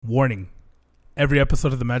Warning. Every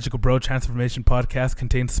episode of the Magical Bro Transformation Podcast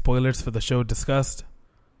contains spoilers for the show discussed,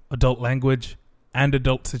 adult language, and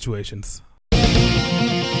adult situations.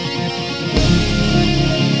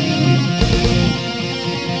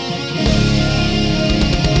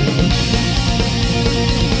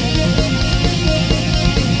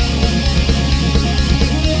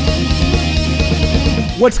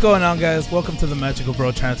 What's going on, guys? Welcome to the Magical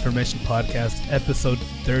Bro Transformation Podcast, episode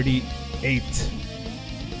 38.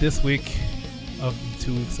 This week, of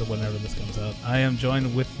 2 weeks or whenever this comes out, I am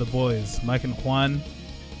joined with the boys, Mike and Juan,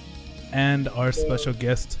 and our special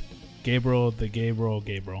guest, Gabriel.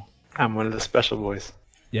 I'm one of the special boys.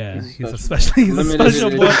 Yeah, he's a special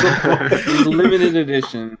boy. He's limited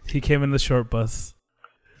edition. He came in the short bus.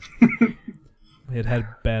 It had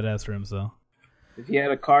badass rims, though. If he had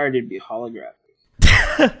a card, it'd be holographic.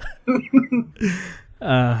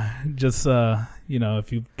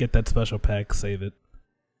 If you get that special pack, save it.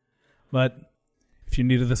 But if you're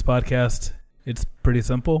new to this podcast, it's pretty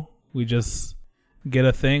simple. We just get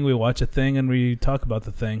a thing, we watch a thing, and we talk about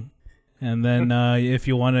the thing. And then if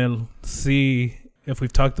you want to see if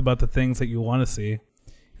we've talked about the things that you want to see,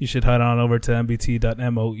 you should head on over to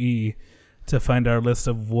mbt.moe to find our list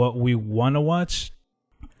of what we want to watch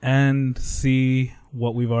and see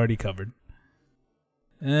what we've already covered.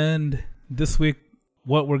 And this week,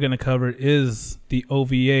 what we're going to cover is the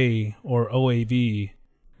OVA or OAV,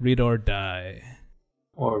 Read or Die.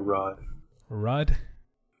 Or Rod. Rod?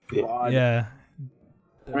 Rod. Yeah.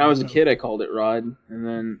 When I was a kid, I called it Rod. And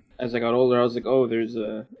then as I got older, I was like, oh, there's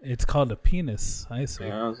a... It's called a penis, I see.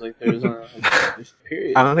 I was like, there's a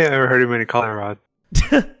period. I don't think I've ever heard anybody call it Rod.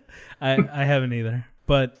 I haven't either.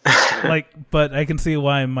 But I can see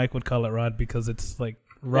why Mike would call it Rod, because it's like,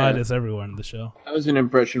 Rod is everywhere in the show. I was an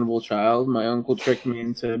impressionable child. My uncle tricked me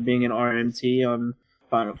into being an RMT on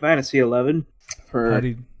Final Fantasy 11. How do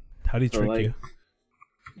you trick you?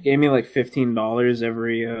 Gave me like $15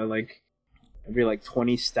 every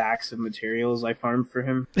 20 stacks of materials I farmed for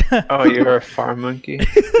him. Oh, you're a farm monkey?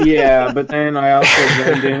 Yeah, but then I also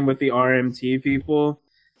joined in with the RMT people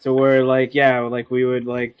to where we would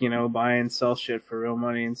buy and sell shit for real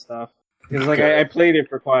money and stuff. Because I played it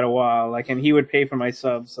for quite a while, and he would pay for my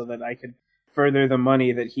subs so that I could further the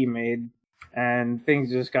money that he made, and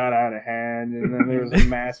things just got out of hand, and then there was a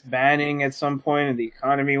mass banning at some point, and the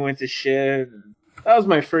economy went to shit. And that was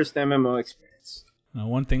my first MMO experience. Now,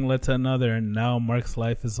 one thing led to another, and now Mark's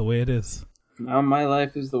life is the way it is. Now my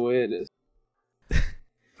life is the way it is.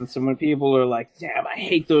 And so when people are like, damn, I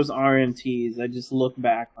hate those RMTs, I just look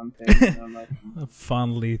back on things, and I'm like... I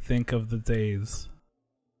fondly think of the days.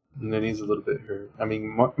 And then he's a little bit hurt. I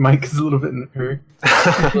mean, Mike is a little bit hurt.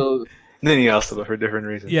 Then he also for different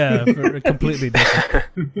reasons. Yeah, for completely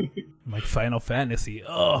different. Like Final Fantasy.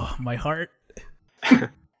 Oh, my heart.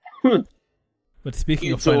 But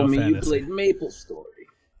speaking of Final Fantasy, you played MapleStory.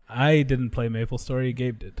 I didn't play MapleStory.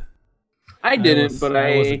 Gabe did. I didn't, but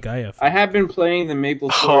I was a Gaia fan. I have been playing the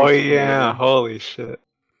MapleStory. Oh yeah! Holy shit!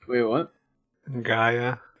 Wait, what?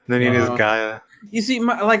 Gaia. Then he is Gaia. You see, a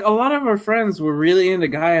lot of our friends were really into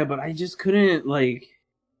Gaia, but I just couldn't, I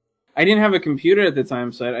didn't have a computer at the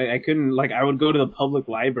time, so I couldn't, I would go to the public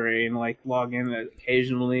library and, log in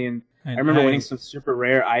occasionally, and I remember winning some super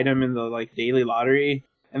rare item in the, daily lottery,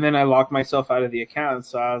 and then I locked myself out of the account,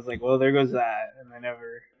 so I was like, well, there goes that, and I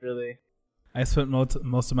never really... I spent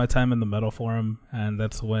most of my time in the metal forum, and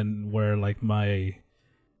that's where, my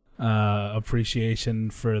appreciation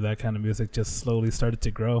for that kind of music just slowly started to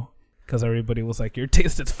grow. Because everybody was like, your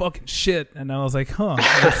taste is fucking shit. And I was like,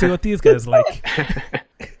 let's see what these guys like.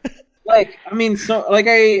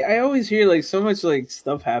 I always hear, so much,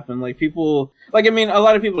 stuff happen. People, a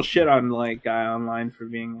lot of people shit on, Guy Online for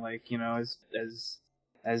being,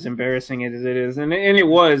 as embarrassing as it is. And it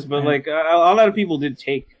was, but, a lot of people did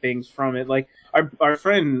take things from it. Our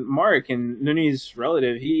friend Mark and Nuni's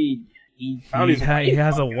relative, he found his wife. He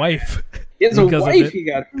has a wife. He has a wife he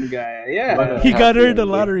got from Gaia, yeah. He got her in the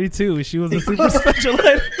lottery, too. She was a super special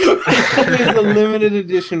item. There's a limited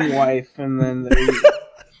edition wife, and then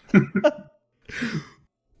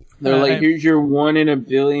they're here's your 1 in a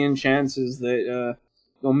billion chances that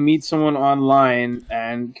you'll meet someone online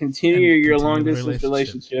and continue your long-distance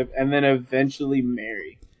relationship, and then eventually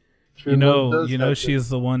marry. You know she's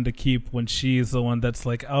the one to keep when she's the one that's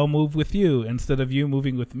like, I'll move with you instead of you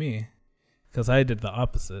moving with me. Because I did the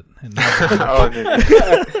opposite. And I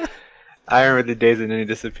remember the days that he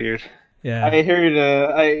disappeared. Yeah, I heard.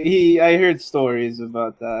 I heard stories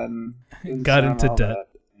about that and got into debt.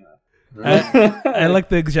 Yeah. I like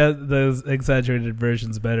the exaggerated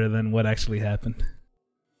versions better than what actually happened.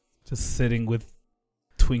 Just sitting with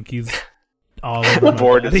Twinkies all over my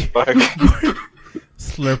Bored body. as fuck.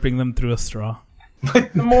 Slurping them through a straw. The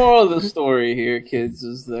moral of the story here, kids,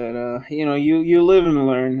 is that you live and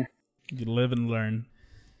learn. You live and learn.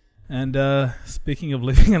 And speaking of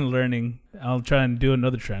living and learning, I'll try and do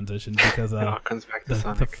another transition because it all comes back to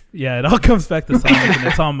Sonic. It all comes back to Sonic, and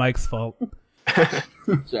it's all Mike's fault.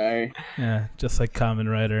 Sorry. Yeah, just like Kamen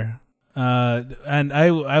Rider. And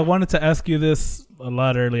I wanted to ask you this a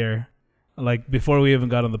lot earlier, like before we even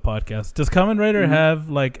got on the podcast. Does Kamen Rider have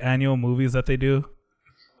like annual movies that they do?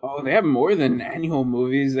 Oh, they have more than annual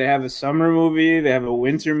movies. They have a summer movie, they have a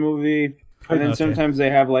winter movie, and then sometimes they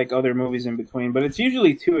have like other movies in between. But it's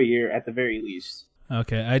usually 2 a year at the very least.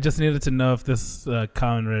 Okay, I just needed to know if this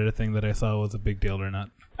Kamen Rider thing that I saw was a big deal or not.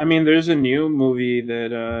 I mean, there's a new movie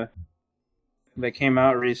that came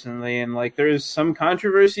out recently, and like there's some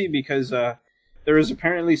controversy because there was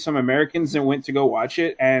apparently some Americans that went to go watch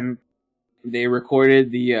it, and they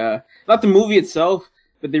recorded the not the movie itself,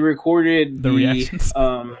 but they recorded the reactions.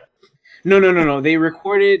 No. They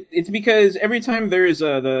recorded. It's because every time there's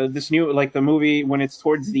this new like the movie when it's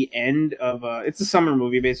towards the end of it's a summer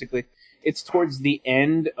movie basically. It's towards the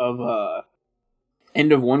end of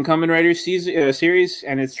one Kamen Rider series,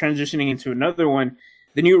 and it's transitioning into another one.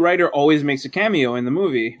 The new writer always makes a cameo in the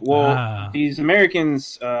movie. Well, these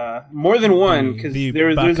Americans, more than one, because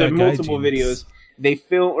there's multiple videos. They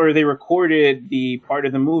recorded the part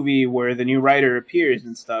of the movie where the new writer appears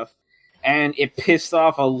and stuff, and it pissed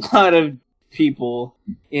off a lot of people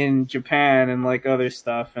in Japan and like other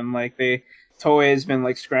stuff, and like Toei has been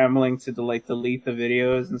like scrambling to delete the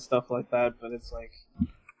videos and stuff like that, but it's like,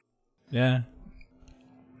 yeah,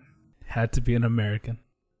 had to be an American.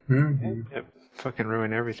 Mm-hmm. Yep. Fucking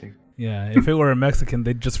ruin everything. Yeah, if it were a Mexican,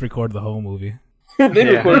 they'd just record the whole movie. They'd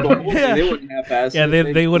record the whole movie. They wouldn't have asked. Yeah,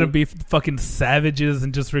 they wouldn't be fucking savages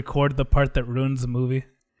and just record the part that ruins the movie.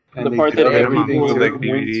 And the part that everything to like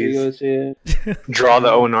DVDs. Draw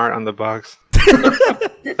the own art on the box.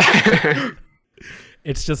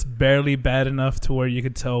 It's just barely bad enough to where you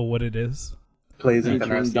could tell what it is. Plays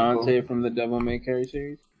featuring Dante from the Devil May Cry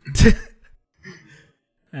series.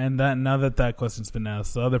 And now that question's been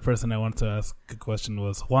asked, the other person I wanted to ask a question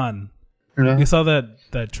was Juan. Yeah. You saw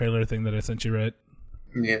that trailer thing that I sent you, right?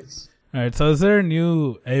 Yes. All right, so is there a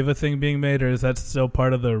new Eva thing being made, or is that still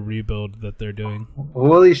part of the rebuild that they're doing?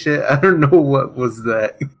 Holy shit, I don't know what was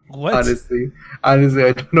that. What? Honestly, I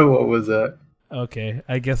don't know what was that. Okay,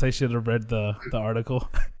 I guess I should have read the article.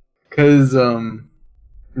 Because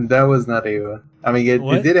that was not Eva. I mean,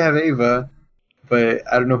 it did have Eva, but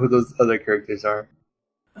I don't know who those other characters are.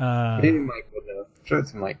 Maybe Mike will know. Show it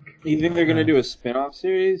to Mike. You think they're gonna do a spin-off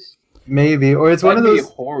series? Maybe, or it's one of those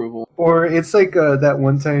horrible. Or it's like that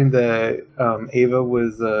one time that Ava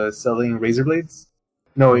was selling razor blades.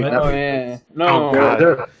 No, what? Oh yeah, no. Oh,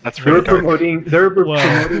 God. That's really promoting. They were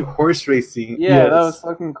promoting horse racing. Yeah, yes. That was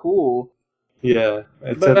fucking cool. Yeah,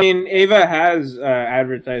 but I mean, Ava has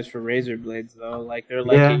advertised for razor blades though. Like they're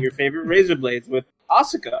like your favorite razor blades with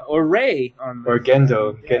Asuka or Rei on them. Or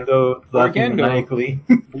Gendo. Gendo laughing maniacally.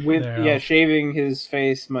 With shaving his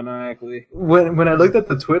face maniacally. When I looked at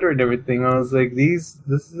the Twitter and everything, I was like, these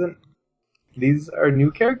are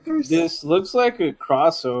new characters? This looks like a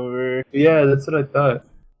crossover. Yeah, that's what I thought.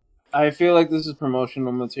 I feel like this is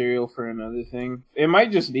promotional material for another thing. It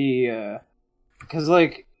might just be because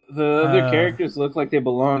like the other characters look like they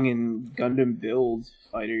belong in Gundam Build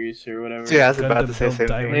Fighters or whatever. Yeah, I was about to say same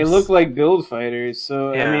thing. They look like Build Fighters,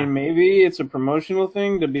 so I mean, maybe it's a promotional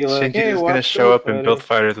thing to be like, hey, what's gonna show up in Build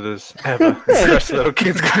Fighters with this little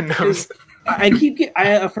kids Gundams.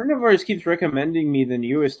 A friend of ours keeps recommending me the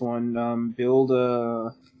newest one, Build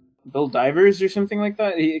Divers or something like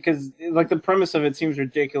that, because like the premise of it seems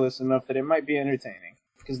ridiculous enough that it might be entertaining.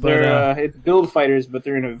 Because they're it's Build Fighters, but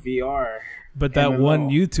they're in a VR. But that one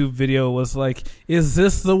YouTube video was like, "Is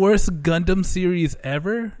this the worst Gundam series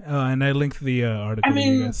ever?" And I linked the article. I mean,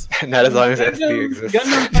 to you guys. Not as long as SD exists.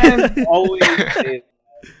 Gundam fans always say,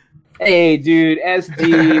 "Hey, dude,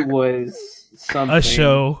 SD was something." A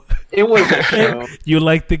show. It was a show. You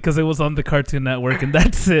liked it because it was on the Cartoon Network, and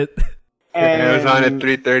that's it. And it was on at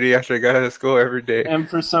 3:30 after I got out of school every day. And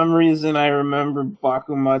for some reason, I remember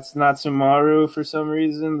Bakumatsu Natsumaru. For some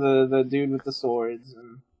reason, the dude with the swords.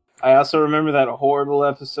 And I also remember that horrible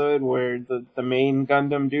episode where the main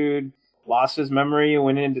Gundam dude lost his memory and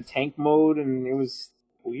went into tank mode, and it was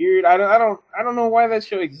weird. I don't know why that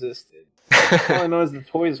show existed. All I know is the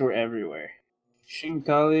toys were everywhere.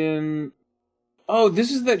 Shinkalian. Oh,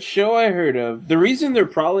 this is that show I heard of. The reason they're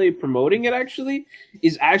probably promoting it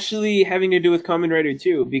is having to do with Kamen Rider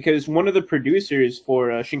 2, because one of the producers for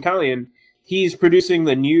Shinkalian, he's producing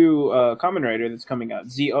the new Kamen Rider that's coming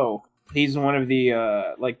out, ZO. he's one of the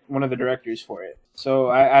one of the directors for it. So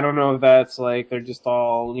I don't know if that's like they're just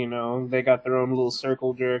all, you know, they got their own little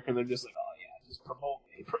circle jerk and they're just like, oh yeah, just promote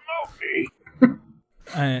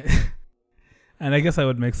me. And I guess that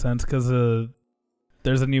would make sense because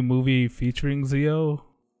there's a new movie featuring Zio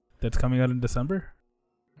that's coming out in December,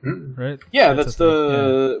 right? Yeah, that's that's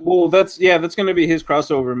going to be his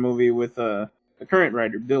crossover movie with the current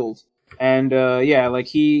writer Build, and like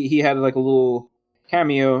he had like a little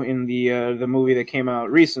cameo in the movie that came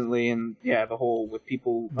out recently, and the whole with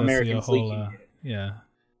people Americans leaking.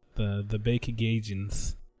 The Bake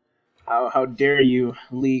Gagens. How dare you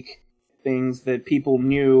leak things that people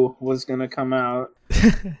knew was going to come out?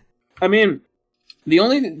 I mean, the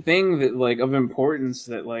only thing that like of importance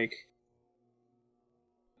that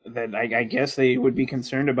I guess they would be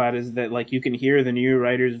concerned about is that like you can hear the new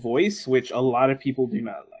writer's voice, which a lot of people do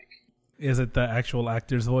not like. Is it the actual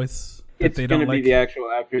actor's voice? It's going to be the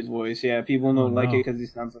actual actor's voice. Yeah, people don't like it because he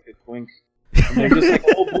sounds like a twink. And they're just like,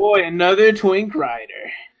 oh boy, another twink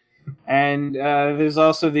writer. And there's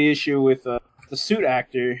also the issue with the suit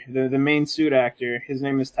actor, the main suit actor. His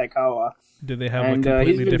name is Taikawa. Do they have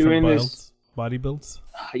completely different body builds?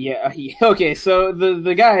 Yeah. Okay, so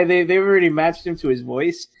the guy, they've already matched him to his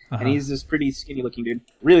voice, and he's this pretty skinny looking dude,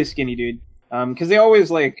 really skinny dude. Because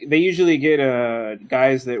they usually get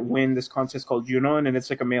guys that win this contest called Junon, and it's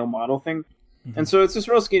like a male model thing. Mm-hmm. And so it's this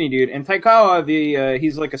real skinny dude. And Taikawa,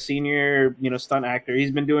 he's like a senior, stunt actor.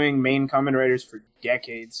 He's been doing main Kamen Riders for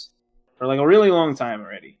decades, for like a really long time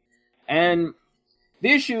already. And the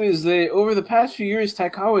issue is that over the past few years,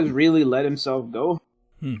 Taikawa has really let himself go.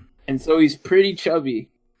 And so he's pretty chubby.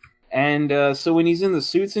 And so when he's in the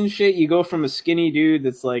suits and shit, you go from a skinny dude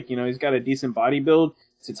that's like, he's got a decent body build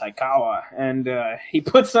to Taikawa. And he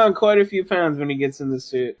puts on quite a few pounds when he gets in the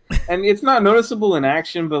suit. And it's not noticeable in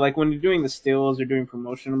action, but like when you're doing the stills or doing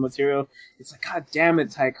promotional material, it's like, God damn it,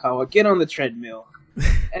 Taikawa, get on the treadmill.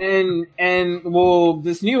 and well,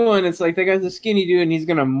 this new one, it's like that guy's a skinny dude and he's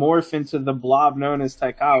gonna morph into the blob known as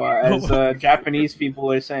Taikawa, as Japanese people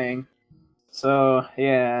are saying. So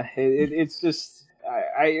yeah, it's just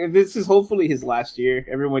this is hopefully his last year.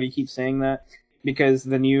 Everybody keeps saying that because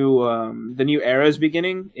the new era is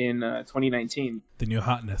beginning in 2019. The new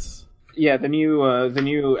hotness. Yeah, the new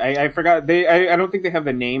I forgot I don't think they have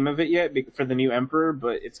the name of it yet for the new emperor,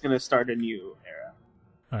 but it's gonna start a new era.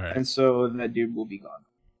 All right. And so that dude will be gone.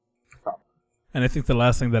 Probably. And I think the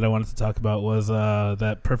last thing that I wanted to talk about was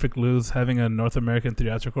that Perfect Blue's having a North American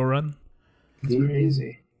theatrical run. That's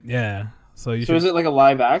crazy. Yeah. So is it like a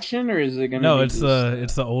live action or is it gonna? No, it's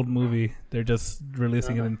the old movie. They're just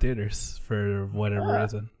releasing it in theaters for whatever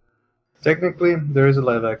reason. Technically, there is a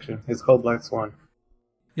live action. It's called Black Swan.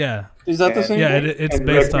 Yeah. Is that the same? Yeah, it's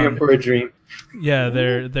based on for a Dream. Yeah,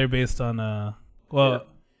 they're based on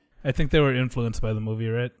I think they were influenced by the movie,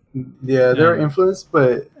 right? Yeah, they were influenced,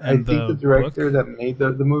 but I think the director that made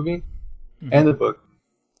the movie and the book,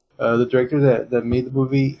 the director that made the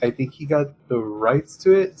movie, I think he got the rights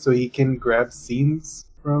to it, so he can grab scenes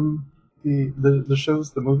from the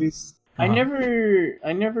shows, the movies. I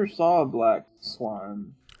never saw Black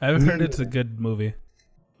Swan. I've heard it's a good movie.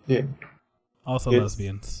 Yeah. Also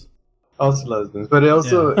lesbians. Also lesbians, but it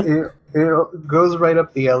also it goes right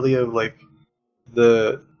up the alley of like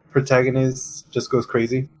the protagonist just goes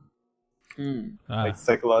crazy, like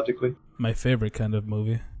psychologically. My favorite kind of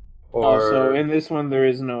movie. Also, in this one, there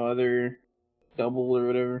is no other double or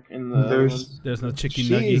whatever. There's no Chicky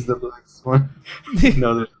Nuggy. She's the Black Swan.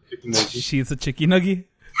 No, there's Chicky Nuggy. She's a Chicky Nuggy?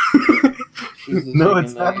 No,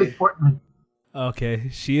 it's Natalie Portman. Okay,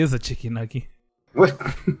 she is a Chicky Nuggy. What?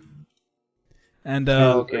 And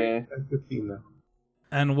okay.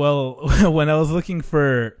 And well, when I was looking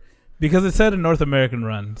for, because it said a North American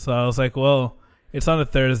run, so I was like, well, it's on a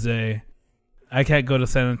Thursday. I can't go to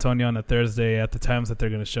San Antonio on a Thursday at the times that they're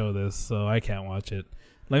going to show this, so I can't watch it.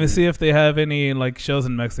 Let me see if they have any like shows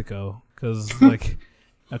in Mexico, because like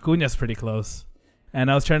Acuña's pretty close. And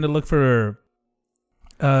I was trying to look for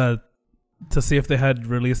to see if they had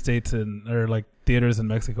release dates or like theaters in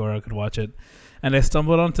Mexico where I could watch it. And I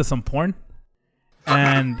stumbled onto some porn.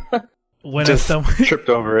 And when I tripped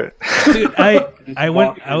over it. Dude, I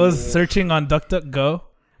was searching on DuckDuckGo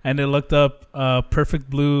and it looked up Perfect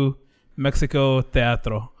Blue Mexico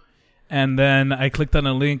Teatro. And then I clicked on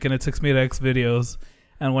a link and it took me to X videos.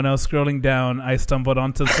 And when I was scrolling down, I stumbled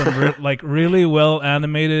onto some really well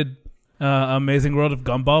animated Amazing World of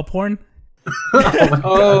Gumball porn.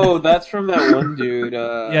 Oh, that's from that one dude.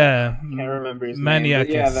 Yeah. Can't remember his name.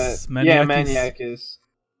 Maniacus. Maniacus.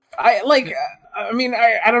 I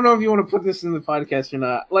don't know if you want to put this in the podcast or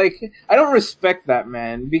not. Like, I don't respect that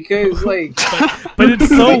man because, like, but it's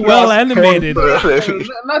so well animated.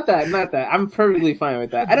 Not that. I'm perfectly fine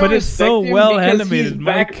with that. I don't but it's respect so him well because animated. he's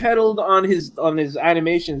Mike backpedaled on his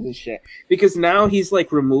animations and shit. Because now he's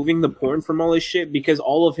like removing the porn from all his shit because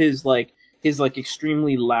all of his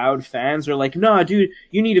extremely loud fans are like, nah, dude,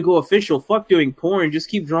 you need to go official. Fuck doing porn. Just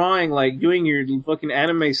keep drawing, like, doing your fucking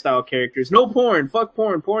anime style characters. No porn. Fuck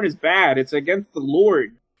porn. Porn is bad. It's against the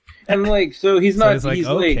Lord. And, like, so he's not, so he's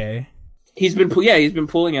like, okay. He's been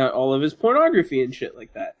pulling out all of his pornography and shit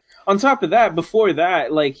like that. On top of that, before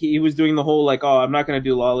that, like, he was doing the whole, like, oh, I'm not going to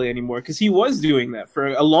do lolly anymore. Because he was doing that for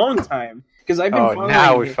a long time. Because I've been following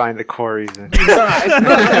now we find the core reason. It's not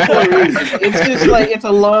the core reason. It's just like it's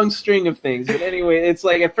a long string of things. But anyway, it's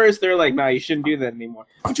like at first they're like, "Nah, you shouldn't do that anymore,"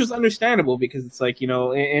 which was understandable because it's like, you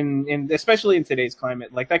know, in especially in today's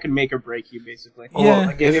climate, like that could make or break you basically. Yeah,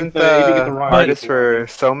 like, isn't if you get the wrong artist for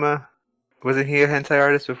Soma? Wasn't he a hentai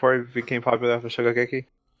artist before he became popular after Shogeki?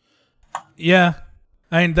 Yeah.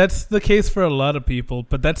 I mean, that's the case for a lot of people,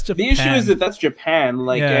 but that's Japan. The issue is that that's Japan,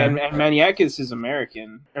 like, Yeah. and Maniakis is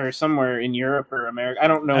American, or somewhere in Europe or America. I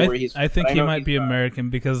don't know where he's from. I think but he know might he's be from. American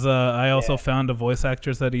because I also found a voice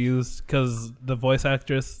actress that he used because the voice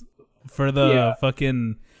actress for the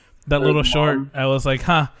fucking that little short, I was like,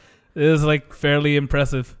 huh, it is like fairly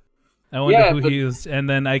impressive. I wonder who he used, and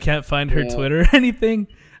then I can't find her Twitter or anything.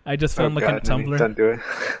 I just found a Tumblr. Don't do it.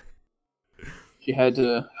 She had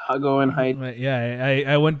to go and hide. But yeah,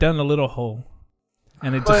 I went down a little hole,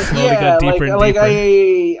 and it just slowly got deeper and deeper.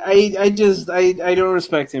 I don't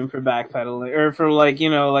respect him for backpedaling or for like, you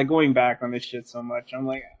know, like going back on this shit so much. I'm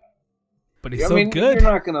like, but he's so good.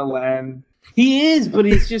 You're not gonna land. He is, but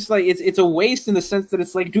it's just like it's a waste in the sense that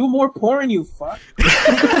it's like, do more porn, you fuck.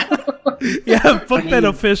 Yeah, fuck that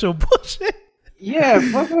official bullshit. Yeah,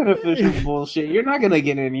 fuck that official bullshit. You're not gonna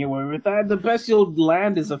get anywhere with that. The best you'll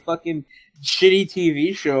land is a fucking shitty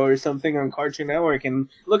TV show or something on Cartoon Network, and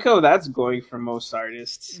look how that's going for most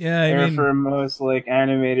artists. Yeah, I mean, for most like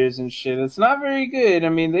animators and shit. It's not very good. I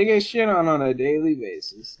mean, they get shit on a daily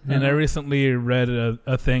basis. And I recently read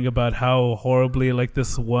a thing about how horribly like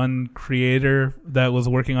this one creator that was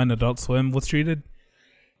working on Adult Swim was treated.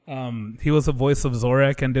 He was the voice of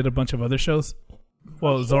Zorak and did a bunch of other shows.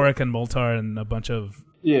 Well, Zorak and Moltar and a bunch of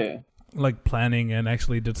like planning, and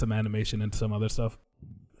actually did some animation and some other stuff.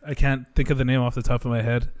 I can't think of the name off the top of my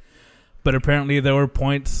head, but apparently there were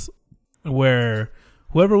points where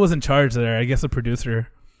whoever was in charge there, I guess a producer,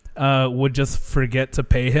 would just forget to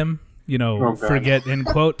pay him, you know, forget in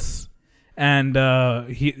quotes, and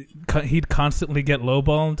he'd constantly get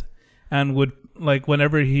lowballed, and would like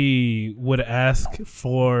whenever he would ask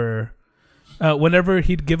for, whenever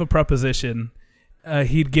he'd give a proposition,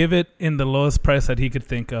 he'd give it in the lowest price that he could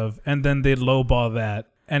think of, and then they'd lowball that.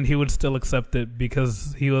 And he would still accept it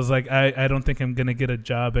because he was like, I don't think I'm gonna get a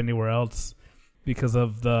job anywhere else because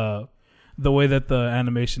of the way that the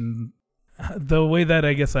animation, the way that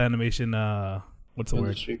I guess animation, what's the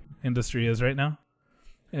word? Industry is right now,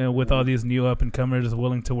 with all these new up and comers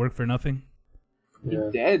willing to work for nothing. He's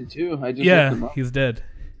dead too. I just looked him up. He's dead.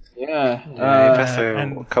 Yeah, he passed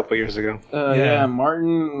a couple years ago.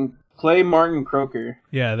 Clay Martin Croker.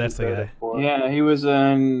 Yeah, that's the guy. Yeah, he was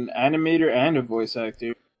an animator and a voice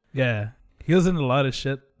actor. Yeah, he was in a lot of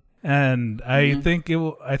shit, and I think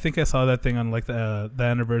I saw that thing on like the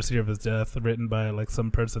anniversary of his death, written by like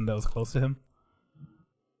some person that was close to him.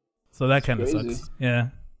 So that kind of sucks. Yeah,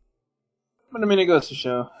 but I mean, it goes to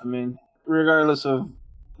show. I mean, regardless of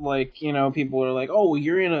like, you know, people are like, "Oh,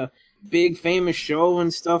 you're in a big famous show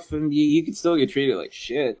and stuff," and you can still get treated like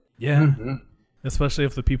shit. Yeah. Mm-hmm. Especially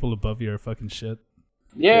if the people above you are fucking shit.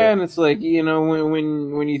 Yeah, and it's like, you know,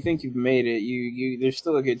 when you think you've made it, you there's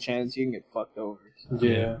still a good chance you can get fucked over. So.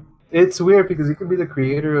 Yeah. It's weird because you could be the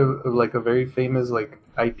creator of like a very famous like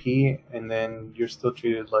IP, and then you're still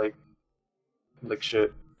treated like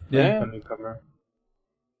shit. Yeah. A newcomer.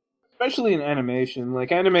 Especially in animation.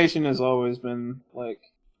 Like, animation has always been like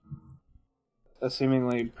a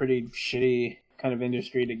seemingly pretty shitty kind of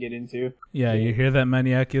industry to get into. Yeah, you hear that,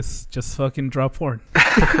 Maniakis? Just fucking draw porn.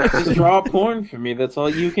 Just draw porn for me. That's all.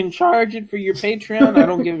 You can charge it for your Patreon. I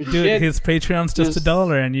don't give a shit. Dude, his Patreon's just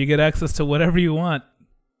 $1, and you get access to whatever you want.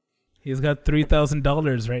 He's got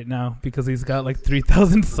 $3,000 right now because he's got like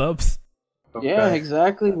 3,000 subs. Okay. Yeah,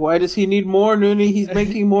 exactly. Why does he need more, Noonie? He's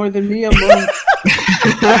making more than me a month.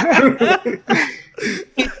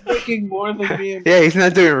 He's making more than me a month. Yeah, he's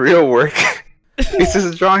not doing real work. He's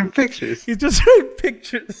just drawing pictures. He's just drawing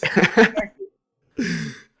pictures.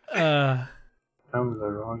 I'm in the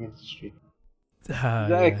wrong industry.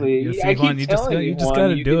 Exactly. Yeah. See, Juan, you just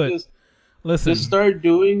gotta do it. Listen, just start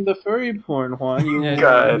doing the furry porn, Juan. You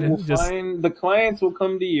will find the clients will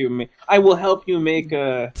come to you. I will help you make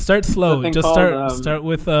a. Start slow. Just start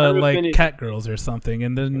with like cat girls or something,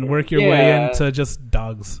 and then work your way into just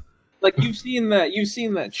dogs. Like you've seen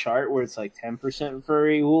that chart where it's like 10%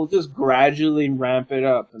 furry. We'll just gradually ramp it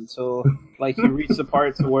up until like you reach the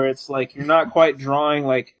parts where it's like you're not quite drawing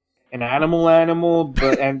like an animal,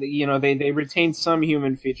 but and you know they retain some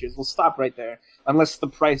human features. We'll stop right there. Unless the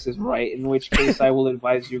price is right, in which case I will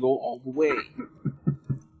advise you go all the way.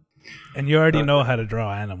 And you already know how to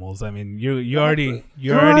draw animals. I mean, you're already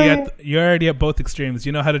at both extremes.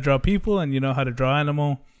 You know how to draw people, and you know how to draw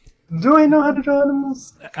animal. Do I know how to draw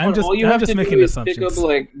animals? I'm just making assumptions.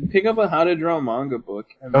 Pick up a how to draw manga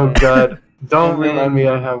book. Oh God! Don't remind me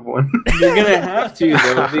I have one. You're gonna have to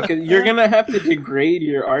though, because you're gonna have to degrade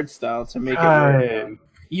your art style to make it work.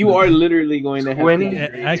 You are literally going to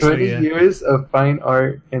have 20 years of fine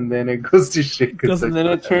art, and then it goes to shit. And then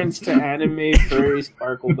it turns to anime furry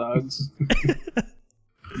sparkle dogs.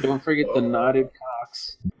 Don't forget the knotted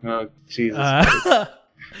cocks. Oh, Jesus.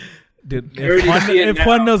 Dude, if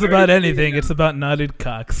Juan knows about anything, it's about knotted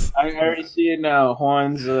cocks. I already see it now.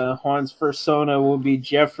 Juan's persona will be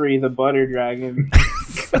Jeffrey the Butter Dragon.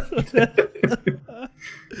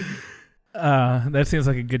 That seems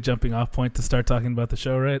like a good jumping off point to start talking about the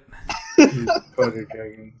show, right? Butter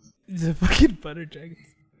dragons. The fucking butter dragons.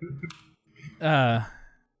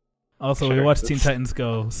 Also, we watched Teen Titans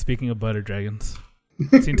Go. Speaking of butter dragons,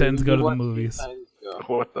 Teen Titans Go to the movies.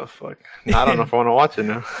 What the fuck? I don't know if I want to watch it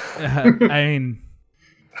now. I mean,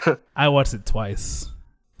 I watched it twice.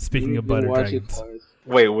 Speaking of butter dragons.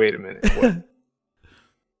 Wait a minute. What?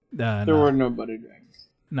 There were no butter dragons.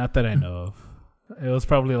 Not that I know of. It was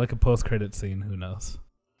probably like a post-credit scene. Who knows?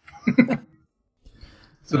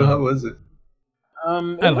 So how was it?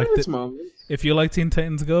 I liked it. If you like Teen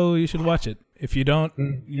Titans Go, you should watch it. If you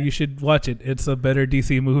don't, you should watch it. It's a better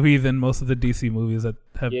DC movie than most of the DC movies that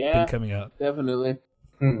have been coming out. Definitely.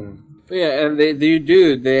 Yeah, and they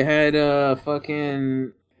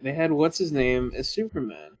had what's his name as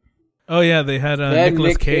Superman. Oh yeah, they had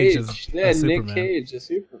Nicolas Cage as Superman. Nick Cage as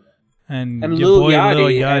Superman. And your Lil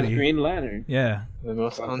Yachty Yachty as Green Lantern. Yeah. The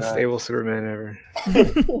most unstable Superman ever.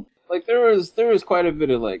 Like there was quite a bit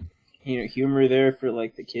of like, you know, humor there for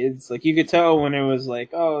like the kids. Like you could tell when it was like,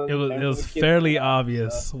 oh, it was fairly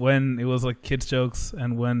obvious when it was like kids jokes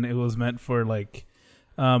and when it was meant for like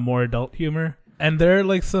more adult humor. And there are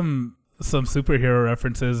like some superhero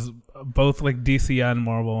references, both like DC and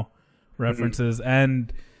Marvel references,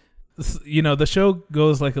 and you know the show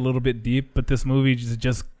goes like a little bit deep, but this movie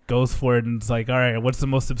just goes for it and it's like, all right, what's the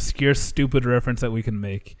most obscure, stupid reference that we can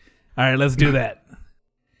make? All right, let's do that.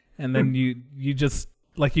 And then you just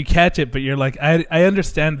like you catch it, but you're like, I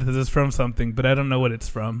understand that this is from something, but I don't know what it's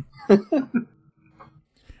from. All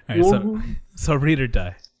right, so Read or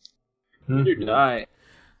Die. Read or Die.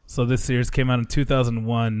 So this series came out in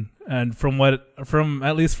 2001, and from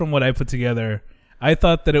at least from what I put together, I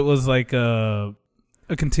thought that it was like a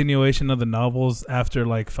continuation of the novels after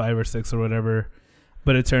like 5 or 6 or whatever,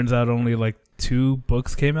 but it turns out only like 2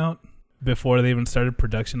 books came out before they even started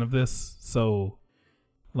production of this. So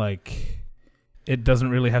like it doesn't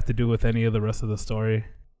really have to do with any of the rest of the story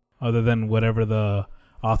other than whatever the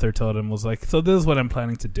author told him was like, so this is what I'm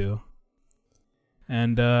planning to do.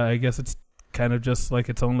 And I guess it's kind of just like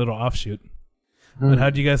its own little offshoot. But how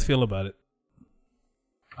do you guys feel about it?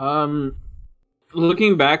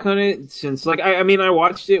 Looking back on it, since like I mean I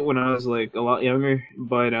watched it when I was like a lot younger,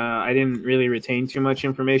 but I didn't really retain too much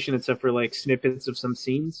information except for like snippets of some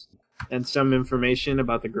scenes and some information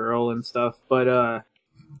about the girl and stuff. But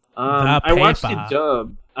I watched it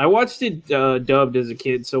dubbed. I watched it dubbed as a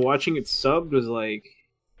kid, so watching it subbed was like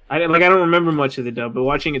I don't remember much of the dub, but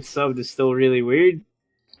watching it subbed is still really weird.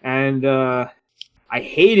 And I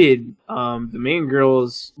hated the main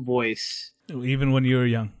girl's voice. Even when you were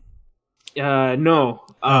young? No.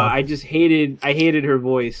 I just hated her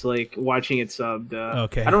voice, like watching it subbed.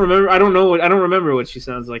 Okay. I don't remember what she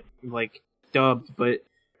sounds like dubbed, but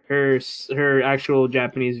her actual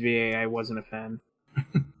Japanese VA, I wasn't a fan.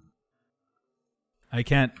 I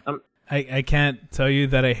can't tell you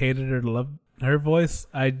that I hated her, loved her voice.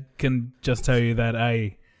 I can just tell you that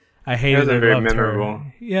I hated her, loved memorable.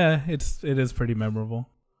 Her. Yeah, it is pretty memorable.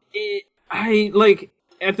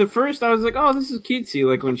 At the first, I was like, oh, this is cutesy.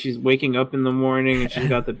 Like, when she's waking up in the morning and she's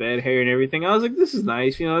got the bed hair and everything. I was like, this is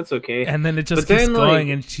nice. You know, it's okay. And then it just keeps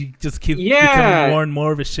going and she just keeps becoming more and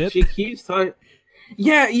more of a shit. She keeps talking.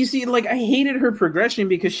 Yeah, you see, like, I hated her progression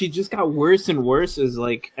because she just got worse and worse as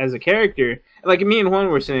a character. Like me and Juan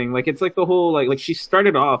were saying, like, it's like the whole like she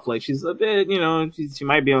started off like she's a bit, she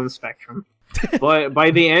might be on the spectrum, but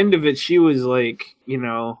by the end of it, she was like,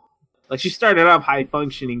 like she started off high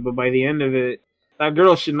functioning, but by the end of it, that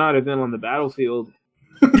girl should not have been on the battlefield.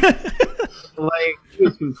 Like, she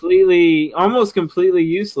was almost completely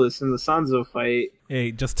useless in the Sanzo fight.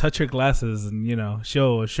 Hey, just touch her glasses and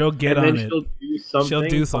she'll get on it. She'll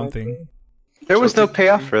do something. There was no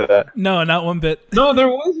payoff for that. No, not one bit. No, there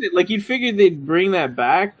wasn't. Like, you'd figured they'd bring that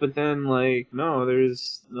back, but then, like, no,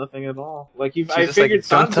 there's nothing at all. Like, I figured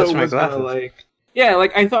Sanzo was gonna, like... Yeah,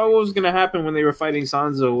 like, I thought what was gonna happen when they were fighting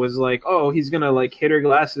Sanzo was, like, oh, he's gonna, like, hit her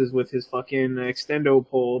glasses with his fucking extendo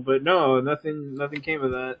pole, but no, nothing came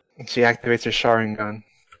of that. She activates her Sharingan.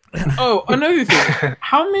 Oh, another thing.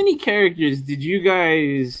 How many characters did you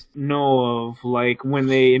guys know of, like, when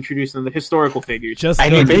they introduced them, the historical figures? Just I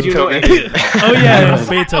need Beethoven. Oh, yeah,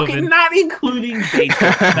 Beethoven. Okay, not including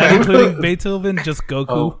Beethoven. Not including Beethoven, just Goku.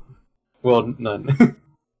 Oh. Well, none.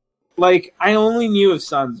 Like, I only knew of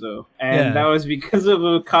Sanzo, and that was because of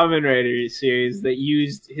a Kamen Rider series that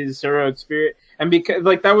used his heroic spirit, and because,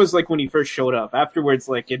 like, that was, like, when he first showed up. Afterwards,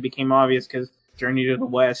 like, it became obvious because Journey to the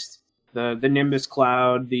West, the Nimbus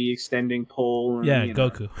Cloud, the extending pole. And,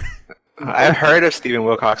 Goku. I've heard of Stephen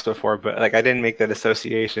Wilcox before, but, like, I didn't make that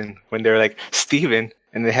association when they were like, Steven,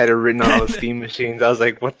 and they had it written on all the Steam machines. I was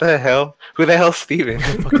like, what the hell? Who the hell's Steven?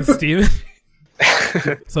 Fucking Steven.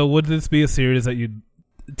 So would this be a series that you'd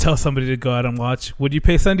tell somebody to go out and watch? Would you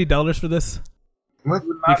pay $70 for this? What?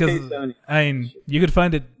 Because you could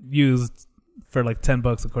find it used for like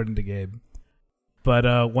 $10 according to Gabe.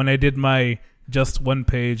 But when I did my just one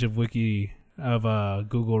page of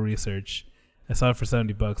Google research, I saw it for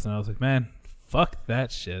 $70, and I was like, man, fuck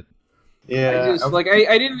that shit. Yeah,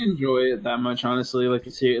 I didn't enjoy it that much, honestly. Like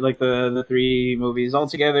the three movies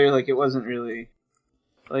altogether, like it wasn't really.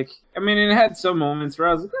 Like, I mean, it had some moments where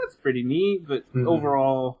I was like, that's pretty neat, but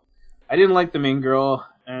overall, I didn't like the main girl,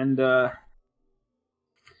 and the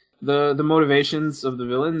motivations of the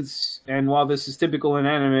villains, and while this is typical in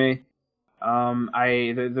anime,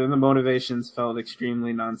 the motivations felt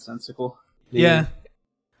extremely nonsensical. Yeah.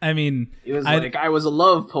 I mean, it was like I was a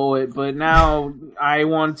love poet, but now I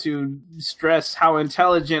want to stress how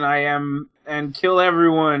intelligent I am and kill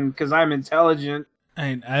everyone because I'm intelligent.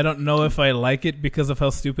 I don't know if I like it because of how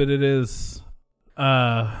stupid it is,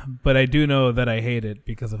 but I do know that I hate it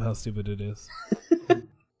because of how stupid it is.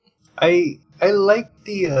 I like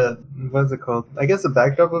the what's it called? I guess the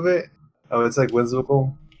backdrop of it. Oh, it's like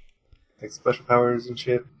whimsical, like special powers and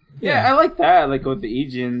shit. Yeah, I like that, like with the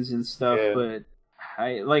Aegeans and stuff. Yeah. But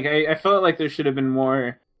I felt like there should have been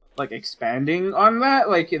more, like, expanding on that.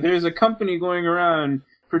 Like, there's a company going around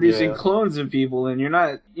producing clones of people, and you're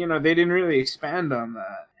not, they didn't really expand on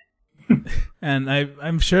that. And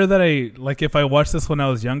I'm sure that if I watched this when I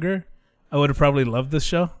was younger, I would have probably loved this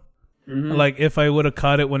show. Mm-hmm. Like, if I would have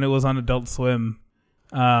caught it when it was on Adult Swim,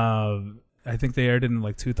 I think they aired it in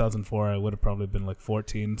like 2004, I would have probably been like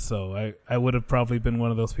 14, so I would have probably been one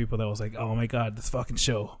of those people that was like, oh my god, this fucking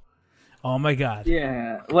show. Oh my god.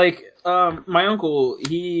 Yeah, like, my uncle,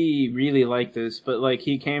 he really liked this, but like,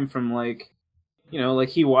 he came from like, like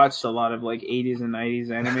he watched a lot of like 80s and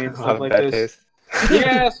 90s anime and stuff like this.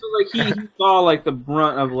 Yeah, so like he saw like the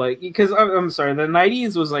brunt of like, because I'm sorry, the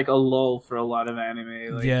 90s was like a lull for a lot of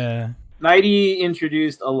anime. Like, yeah. 90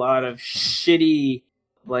 introduced a lot of shitty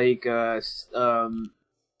like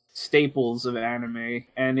staples of anime,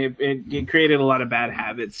 and it created a lot of bad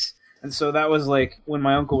habits. And so that was like when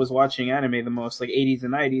my uncle was watching anime the most, like 80s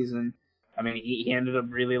and 90s, and I mean he ended up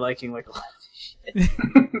really liking like a lot of this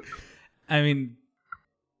shit. I mean,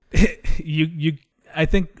 I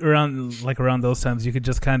think around those times you could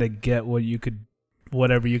just kind of get whatever you could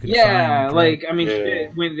find. Yeah, like, I mean,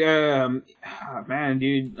 shit, when man,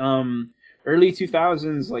 dude, early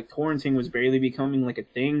 2000s, like torrenting was barely becoming like a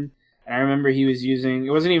thing. And I remember he was using, it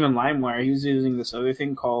wasn't even LimeWire, he was using this other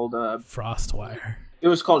thing called FrostWire. It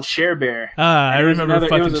was called ShareBear. I remember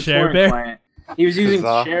fucking ShareBear. He was using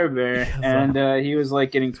ShareBear, and he was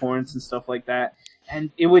like getting torrents and stuff like that. And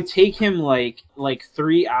it would take him like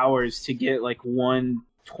 3 hours to get like one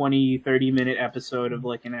 20-30 minute episode of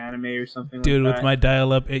like an anime or something. Dude, like that. With my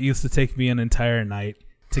dial-up, it used to take me an entire night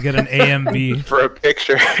to get an AMV for a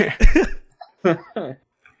picture.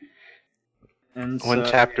 And one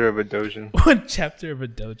chapter of a doujin. One chapter of a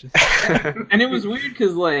doujin. And it was weird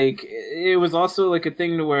because like it was also like a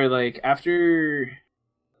thing to where like after,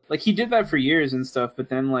 like he did that for years and stuff, but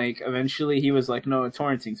then like eventually he was like, no,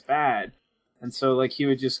 torrenting's bad. And so like he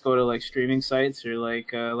would just go to like streaming sites or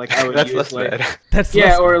like I would That's use less like bad. That's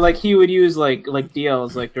yeah, less or bad. like he would use like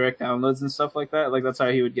DLs, like direct downloads and stuff like that. Like that's how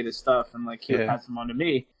he would get his stuff, and like he would Yeah. pass them on to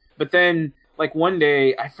me. But then like one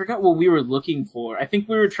day, I forgot what we were looking for. I think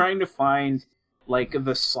we were trying to find like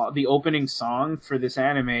the opening song for this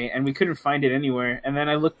anime, and we couldn't find it anywhere. And then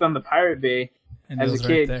I looked on the Pirate Bay And it as was a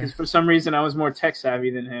right kid there. because for some reason I was more tech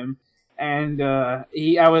savvy than him. And I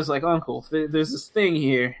was like, Uncle, there's this thing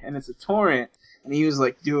here, and it's a torrent. And he was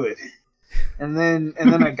like, do it. And then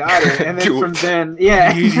I got it. And then Do from it. then,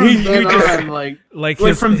 yeah, You- from you then just- on, like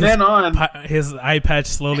His, then on, his eye patch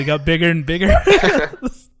slowly got bigger and bigger.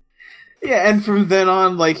 yeah, and from then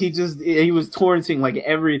on, like he was torrenting like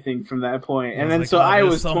everything from that point. And I was then like, so oh, I this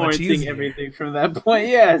was is so much torrenting easier. everything from that point.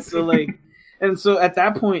 Yeah, so like, and so at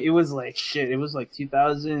that point, it was like shit. It was like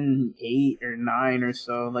 2008 or 9 or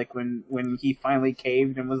so, like when he finally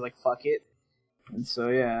caved and was like, "Fuck it." And so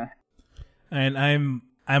yeah, And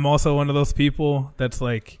I'm also one of those people that's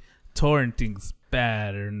like, torrenting's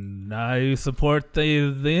bad, and I support the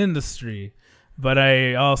industry, but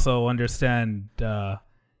I also understand,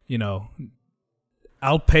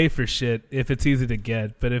 I'll pay for shit if it's easy to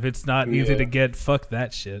get, but if it's not easy to get, fuck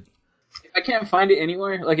that shit. if I can't find it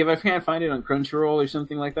anywhere, like if I can't find it on Crunchyroll or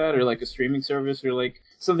something like that, or like a streaming service, or like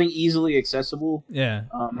something easily accessible, Yeah.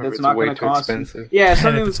 Or that's it's not way going to too cost. expensive. Yeah, And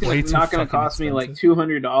something if that's it's way too not going to fucking cost me like expensive.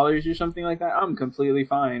 $200 or something like that. I'm completely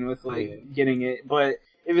fine with like Yeah. getting it. But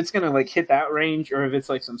if it's going to like hit that range, or if it's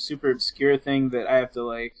like some super obscure thing that I have to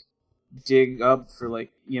like dig up for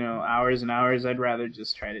like hours and hours, I'd rather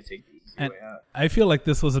just try to take the easy And- way out. I feel like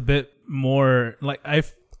this was a bit more like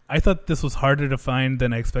I thought this was harder to find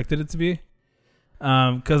than I expected it to be,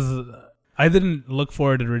 because I didn't look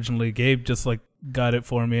for it originally. Gabe just like got it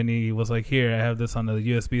for me, and he was like, "Here, I have this on the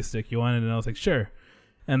USB stick. You want it?" And I was like, "Sure."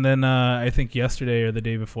 And then I think yesterday or the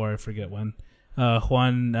day before, I forget when,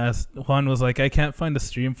 Juan was like, "I can't find a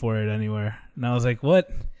stream for it anywhere," and I was like, "What?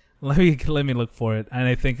 Let me look for it." And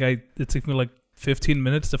I think it took me like 15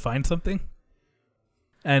 minutes to find something.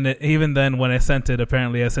 And even then, when I sent it,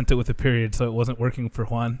 apparently I sent it with a period, so it wasn't working for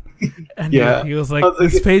Juan. And Yeah. he was like, I was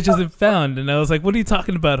like, "This page isn't found." And I was like, "What are you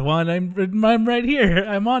talking about, Juan? I'm right here.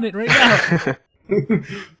 I'm on it right now."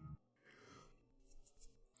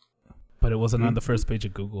 But it wasn't on the first page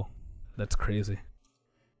of Google. That's crazy.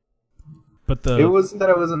 But It wasn't that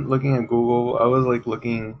I wasn't looking at Google. I was like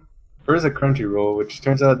looking first at Crunchyroll, which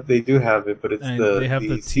turns out they do have it, but it's they have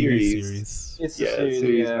the TV series. series. It's Yeah, the the series,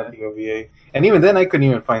 series, yeah. not the OVA. And even then, I couldn't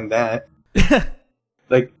even find that.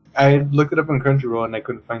 Like, I looked it up on Crunchyroll and I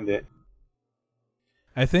couldn't find it.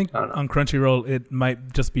 I think I don't know. on Crunchyroll it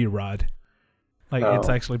might just be ROD. Like it's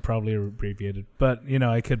Oh. actually probably abbreviated, but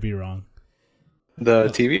I could be wrong. The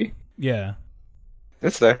TV? Yeah.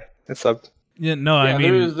 It's there. It's up. Yeah. No, Yeah, I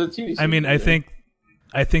mean, there's the TV I mean, series,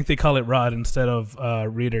 I think they call it ROD instead of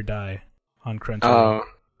Read or Die on Crunchyroll. Oh,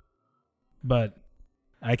 But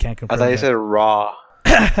I can't I confirm. thought you said raw.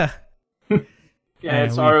 Yeah,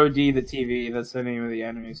 it's we- ROD the TV. That's the name of the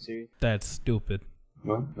anime series. That's stupid.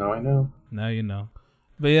 Well, now I know. Now you know.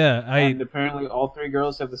 But yeah, And apparently, all three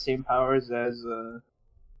girls have the same powers as the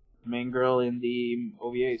main girl in the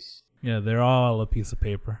OVAs. they're all a piece of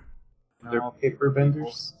paper. They're All paper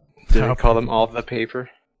benders. Did we call them all the paper?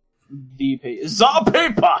 the paper.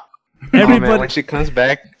 Oh, man, Everybody, when she comes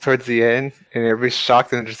back towards the end and everybody's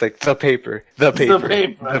shocked and just like, the paper, the paper,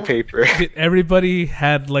 paper. the paper. everybody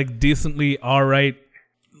had like decently alright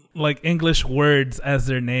like English words as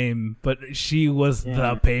their name, but she was Yeah.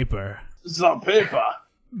 the paper. The paper.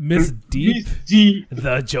 Miss Deep, Deep.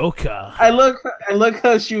 the Joker. I look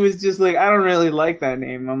how she was just like, I don't really like that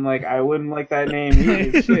name. I'm like, I wouldn't like that name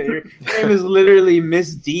either. Shit, your name is literally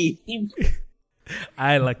Miss D.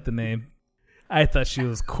 I like the name. I thought she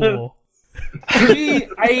was cool.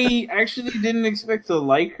 I actually didn't expect to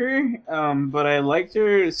like her, but I liked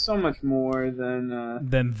her so much more than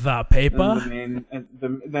Then the the paper. main,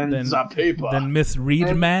 than Then- the paper. Then Miss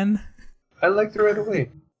Reedman. I liked it right away.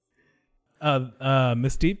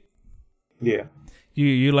 Miss Deep. Yeah.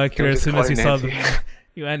 You liked Can her we as just soon call as you her saw Nancy?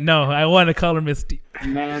 the. No, I want to call her Miss Deep.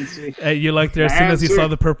 Nancy. You liked her as soon as you Nancy. saw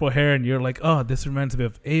the purple hair, and you're like, "Oh, this reminds me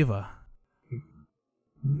of Ava."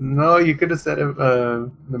 No, you could have said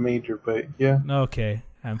the major, but yeah. Okay,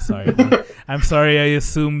 I'm sorry. man. I'm sorry. I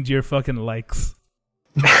assumed your fucking likes.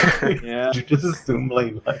 Yeah. You just assume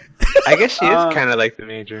like I guess she Um, is kind of like the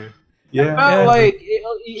major. yeah. But Yeah. like,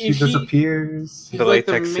 She disappears. she's The like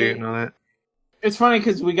the latex suit main- and all that. It's funny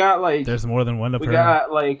because we got like There's more than one of we her.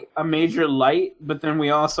 got like a major light, but then we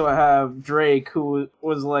also have Drake, who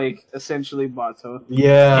was like essentially Bato.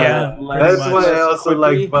 Yeah, Less- that's why I also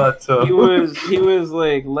like Bato. He was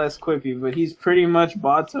like less quippy, but he's pretty much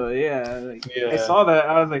Bato. Yeah, like, I saw that.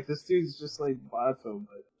 I was like, this dude's just like Bato,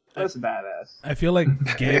 but that's badass. I feel like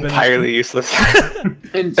Gabe entirely useless.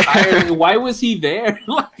 Entirely. Why was he there?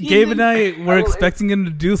 Like, Gabe and I were expecting him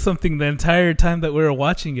to do something the entire time that we were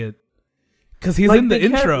watching it. Because he's in the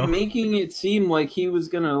intro. Making it seem like he was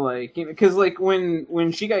gonna like, because like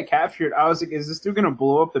when she got captured, I was like, is this dude gonna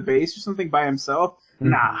blow up the base or something by himself?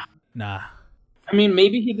 Nah. I mean,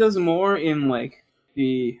 maybe he does more in like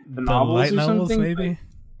the novels light or novels, something. maybe.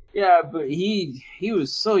 Yeah, but he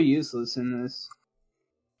was so useless in this.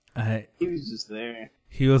 He was just there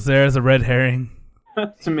He was there as a red herring.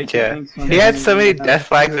 to make you think something. He had so many death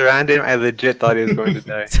flags around him, I legit thought he was going to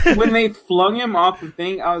die. When they flung him off the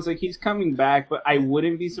thing, I was like, he's coming back, but I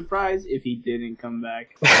wouldn't be surprised if he didn't come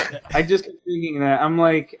back. I just kept thinking that. I'm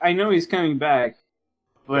like, I know he's coming back,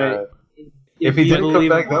 but if he didn't come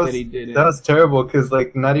back, that was terrible, because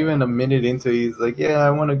like not even a minute into it, he's like, yeah, I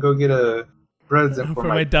want to go get a present for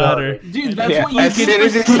my daughter. Dude, that's what you as get soon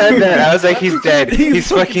as he said that, I was like, he's dead. He's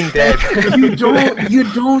fucking dead. You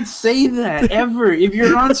don't say that ever. If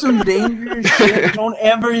you're on some dangerous shit, don't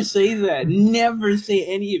ever say that. Never say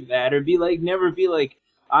any of that, or never be like,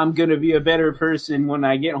 I'm gonna be a better person when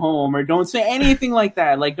I get home, or don't say anything like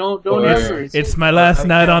that. Like, don't ever. It's my last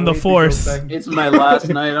night on the force. It's my last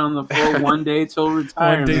night on the force. One day till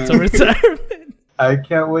retirement. One day till retirement. I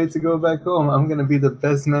can't wait to go back home. I'm gonna be the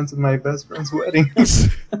best man to my best friend's wedding.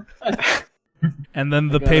 And then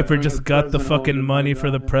the paper just got the fucking money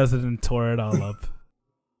for the president, tore it all up.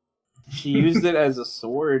 She used it as a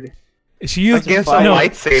sword. She used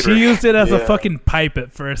lightsaber. She used it as a fucking pipe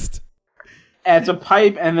at first. As a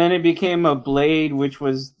pipe, and then it became a blade, which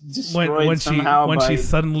was destroyed somehow. When she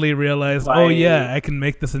suddenly realized, oh yeah, I can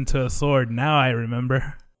make this into a sword. Now I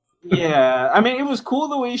remember. Yeah, I mean, it was cool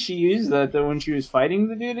the way she used that though when she was fighting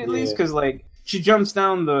the dude, at least, because like she jumps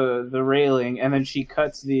down the railing and then she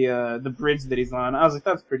cuts the bridge that he's on. I was like,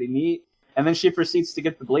 that's pretty neat. And then she proceeds to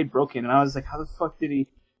get the blade broken, and I was like, how the fuck did he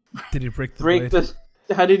break the blade?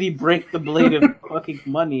 How did he break the blade of fucking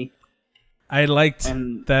money? I liked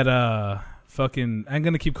that fucking. I'm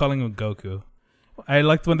gonna keep calling him Goku. I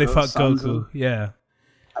liked when they fought Goku. Yeah.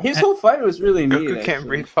 His whole fight was really neat. Goku can't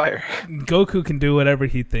breathe fire. Goku can do whatever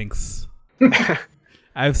he thinks.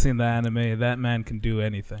 I've seen the anime. That man can do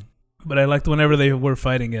anything. But I liked whenever they were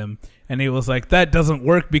fighting him, and he was like, that doesn't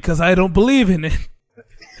work because I don't believe in it.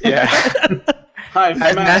 Yeah. I've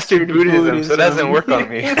mastered Buddhism, so it doesn't work on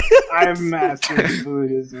me. I've mastered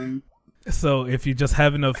Buddhism. So if you just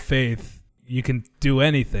have enough faith, you can do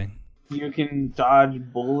anything. You can dodge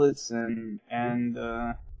bullets and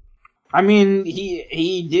I mean,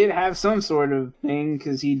 he did have some sort of thing,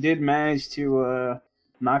 because he did manage to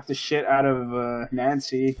knock the shit out of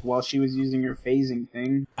Nancy while she was using her phasing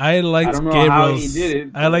thing. I liked don't know how he did it.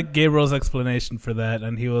 I liked Gabriel's explanation for that,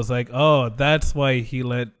 and he was like, "Oh, that's why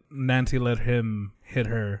Nancy let him hit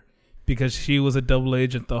her, because she was a double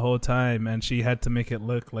agent the whole time, and she had to make it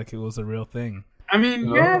look like it was a real thing." I mean,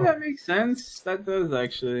 yeah, that makes sense. That does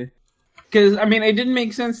actually. Because, I mean, it didn't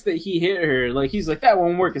make sense that he hit her. Like, he's like, that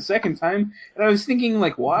won't work a second time. And I was thinking,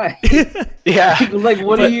 like, why? Yeah. Like,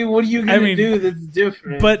 what are you gonna do that's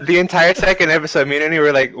different? But the entire second episode, me and Annie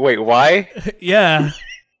were like, wait, why? Yeah.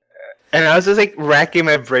 And I was just, like, racking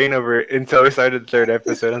my brain over it until we started the third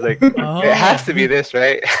episode. I was like, it has to be this,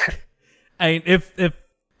 right? I mean, if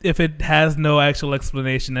it has no actual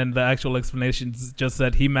explanation, and the actual explanation is just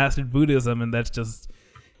that he mastered Buddhism, and that's just...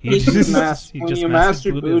 When you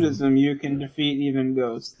master Buddhism, you can defeat even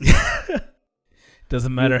ghosts.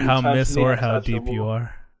 Doesn't matter how miss or how deep you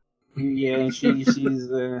are. Yeah, she's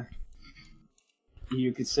you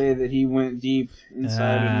could say that he went deep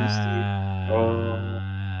inside of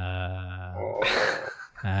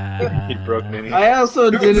Misty. He broke Minnie. I also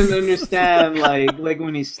didn't understand, like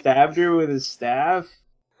when he stabbed her with his staff,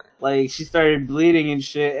 like she started bleeding and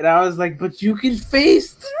shit, and I was like, but you can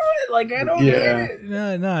phase through it, like I don't get it.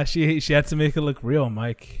 No, she had to make it look real,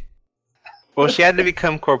 Mike. Well, she had to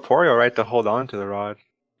become corporeal, right, to hold on to the rod.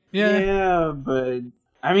 Yeah, but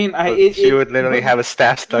I mean, she would literally have a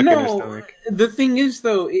staff stuck in her stomach. The thing is,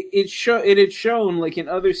 though, it had shown, like in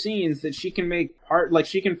other scenes, that she can make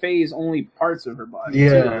she can phase only parts of her body.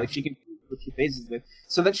 Yeah, too. Like she can what she phases with.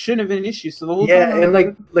 So that shouldn't have been an issue. So the whole time, and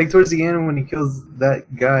like towards the end when he kills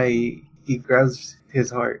that guy, he grabs his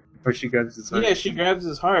heart, or she grabs his heart. Yeah, she grabs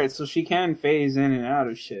his heart, so she can phase in and out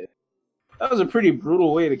of shit. That was a pretty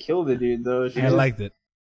brutal way to kill the dude, though. I liked it.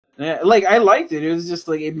 Yeah, like I liked it. It was just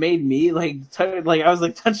like it made me like like I was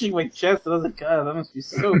like touching my chest. And I was like, God, that must be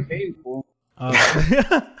so painful.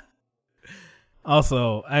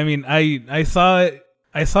 Also, I mean, I saw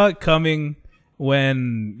it coming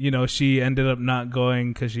when she ended up not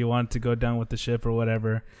going because she wanted to go down with the ship or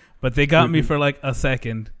whatever. But they got me for like a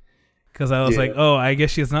second because I was like, oh, I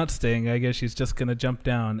guess she's not staying. I guess she's just gonna jump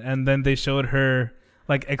down. And then they showed her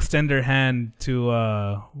like extend her hand to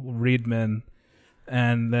Reedman.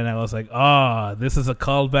 And then I was like, this is a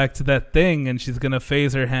callback to that thing, and she's going to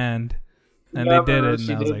phase her hand. And they did it,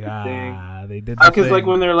 and I was like, they did the thing. Because like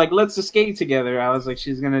when they're like, let's escape together, I was like,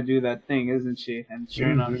 she's going to do that thing, isn't she? And sure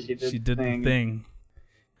enough, she did the thing.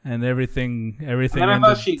 And everything and then I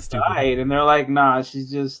thought she died, and they're like, nah, she's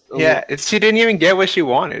just... she didn't even get what she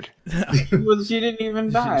wanted. She didn't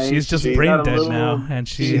even die. She's just brain dead now, and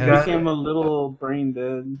she became a little brain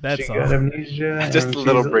dead. That's all. Got amnesia. Just a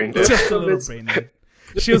little brain dead. Just a little brain dead.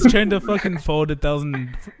 She was trying to fucking fold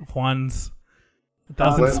 1,000 Juans.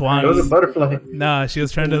 1,000 swans. It was a butterfly. Nah, she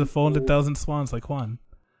was trying to fold 1,000 swans like Juan.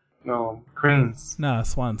 No, cranes. Nah,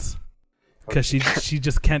 swans. Because she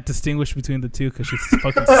just can't distinguish between the two because she's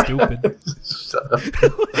fucking stupid. Shut up.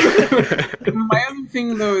 My other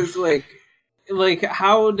thing though is like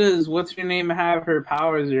how does what's her name have her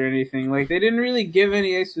powers or anything? Like they didn't really give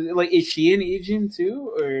any like is she an agent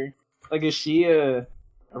too, or like is she a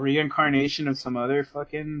reincarnation of some other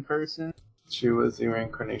fucking person? She was a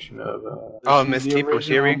reincarnation of. Miss Teep, was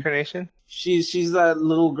she a reincarnation? She's that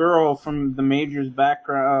little girl from the Major's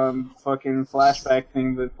background, fucking flashback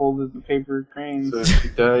thing that folded the paper cranes. So she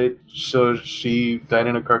died. So she died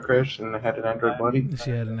in a car crash and had an android body.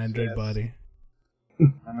 She had an android body.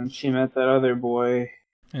 And then she met that other boy.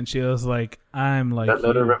 And she was like, "I'm like that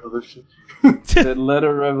letter revolution." That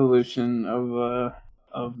letter revolution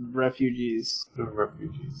of refugees. Of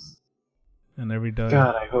refugees. And every dog.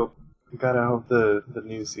 God, I hope the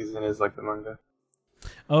new season is like the manga.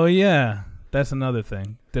 Oh yeah, that's another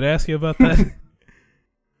thing. Did I ask you about that?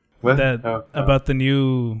 What? About the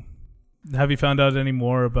new. Have you found out any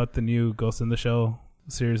more about the new Ghost in the Shell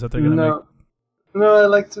series that they're gonna make? No, I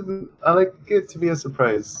like it to be a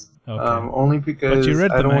surprise. Okay. Only because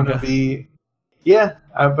I don't want to be. Yeah,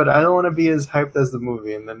 but I don't want to be as hyped as the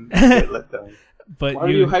movie and then get let down. But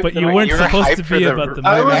you weren't supposed to be about the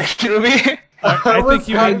movie.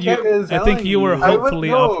 I think you were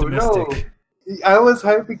hopefully optimistic. No. I was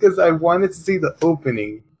hyped because I wanted to see the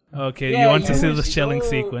opening. Okay, you want to see the shelling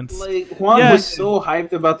sequence. Like Juan was so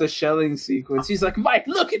hyped about the shelling sequence. He's like, Mike,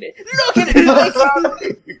 look at it, look at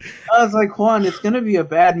it. I was like, Juan, it's gonna be a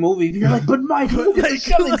bad movie. You're like, but Mike, look at the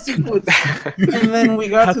shelling sequence. And then we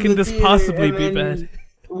got. How can this possibly be bad?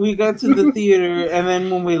 We got to the theater, and then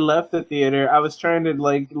when we left the theater, I was trying to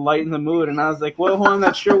like lighten the mood, and I was like, "Well, Juan,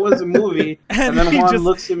 that sure was a movie." And then Juan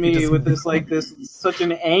looks at me with this such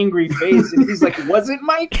an angry face, and he's like, "Was it,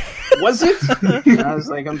 Mike? Was it?" And I was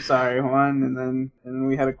like, "I'm sorry, Juan." And then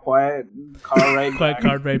we had a quiet car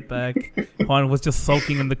ride back. Juan was just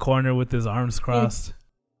sulking in the corner with his arms crossed.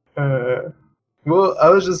 Well, I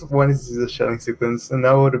was just wanting to see the shelling sequence, and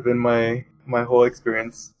that would have been my whole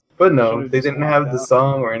experience. But no, they didn't have the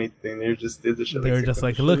song or anything. They just did the show. They were just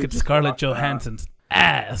like, look at Scarlett Johansson's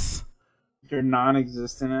ass. Your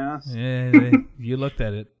non-existent ass. Yeah, you looked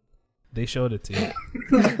at it. They showed it to you.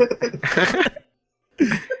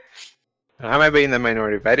 I might be in the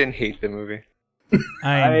minority, but I didn't hate the movie.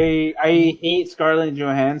 I hate Scarlett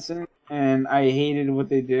Johansson, and I hated what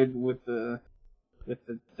they did with the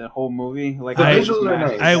whole movie. Like the visuals are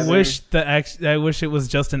nice. I wish it was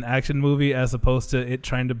just an action movie as opposed to it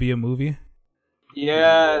trying to be a movie.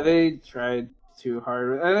 Yeah, they tried too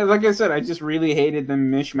hard. And like I said, I just really hated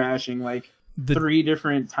them mishmashing like three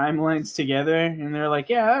different timelines together, and they're like,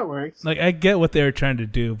 yeah, that works. Like I get what they were trying to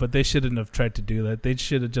do, but they shouldn't have tried to do that. They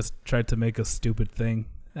should have just tried to make a stupid thing,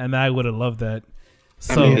 and I would have loved that.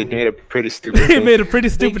 So they made a pretty stupid thing. They made a pretty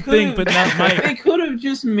stupid thing, but not Mike. They could have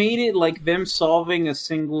just made it like them solving a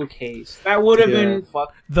single case. That would have been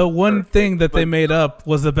fucking the one perfect. Thing that they made up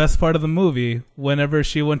was the best part of the movie. Whenever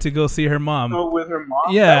she went to go see her mom. Oh, with her mom?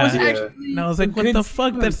 Yeah. That was actually and I was like, what the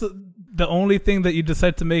fuck? That's the only thing that you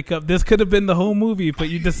decided to make up. This could have been the whole movie, but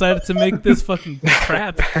you decided to make this fucking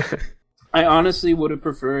crap. I honestly would have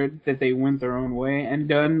preferred that they went their own way and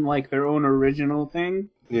done like their own original thing.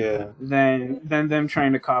 Yeah. Than them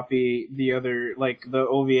trying to copy the other, like the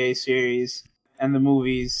OVA series and the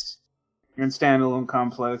movies and standalone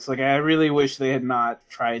complex. Like I really wish they had not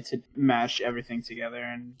tried to mash everything together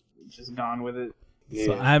and just gone with it. Yeah.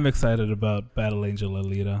 So I'm excited about Battle Angel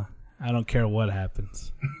Alita. I don't care what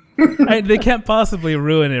happens. They can't possibly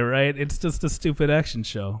ruin it, right? It's just a stupid action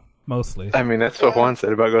show. mostly. I mean, that's what Juan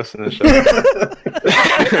said about Ghost in the Shell.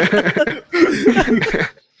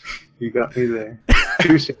 You got me there.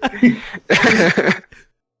 Touche.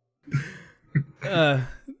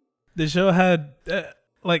 The show had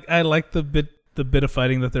I liked the bit of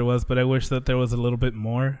fighting that there was, but I wish that there was a little bit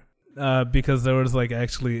more because there was like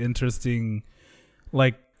actually interesting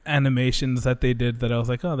like animations that they did that I was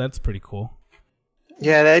like, oh, that's pretty cool.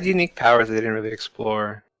 Yeah, they had unique powers they didn't really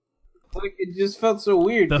explore. Like, it just felt so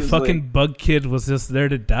weird. The fucking bug kid was just there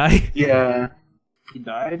to die. Yeah. He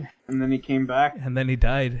died, and then he came back. And then he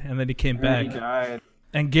died, and then he came back. He died.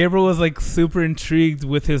 And Gabriel was like super intrigued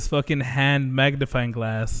with his fucking hand magnifying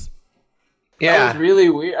glass. Yeah. That was really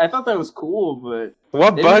weird. I thought that was cool, but...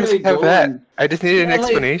 What bugs really have that? I just needed an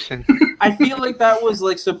explanation. I feel like that was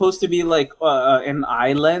like supposed to be like an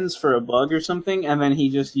eye lens for a bug or something, and then he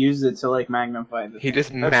just used it to like magnify the thing.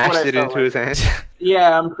 Just mashed it into his hand.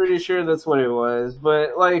 Yeah, I'm pretty sure that's what it was.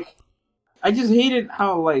 But like, I just hated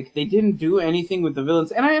how like they didn't do anything with the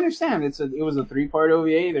villains. And I understand it was a 3-part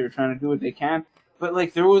OVA. They were trying to do what they can, but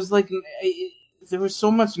like there was so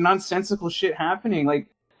much nonsensical shit happening. Like.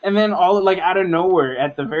 And then all like out of nowhere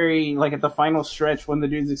at the very like at the final stretch when the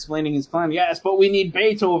dude's explaining his plan, yes, but we need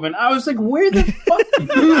Beethoven. I was like, where the fuck did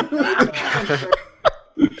Beethoven?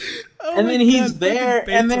 And then he's there,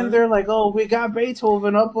 and then they're like, oh, we got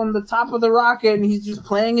Beethoven up on the top of the rocket, and he's just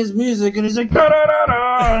playing his music, and he's like, da da da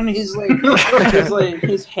da, and he's like,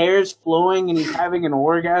 his hair's flowing, and he's having an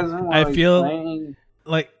orgasm while he's playing.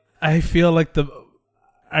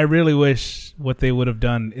 I really wish what they would have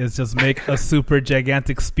done is just make a super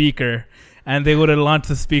gigantic speaker, and they would have launched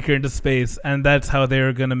the speaker into space, and that's how they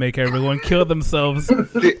were going to make everyone kill themselves.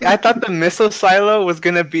 Dude, I thought the missile silo was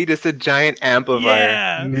going to be just a giant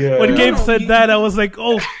amplifier. Yeah. When Gabe said that, I was like,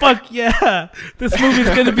 oh, fuck yeah. This movie's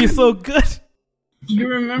going to be so good. You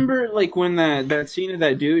remember, like, when that scene of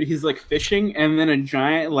that dude, he's, like, fishing, and then a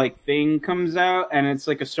giant, like, thing comes out, and it's,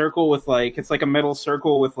 like, a circle with, like, it's, like, a metal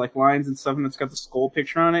circle with, like, lines and stuff, and it's got the skull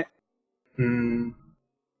picture on it?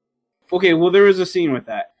 Okay, well, there was a scene with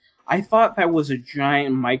that. I thought that was a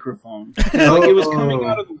giant microphone. Like, it was coming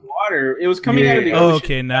out of the water. It was coming out of the ocean. Oh,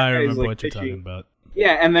 okay, now I remember what you're talking about.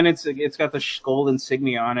 Yeah, and then it's got the gold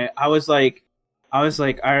insignia on it. I was like, all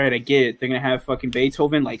right, I get it. They're going to have fucking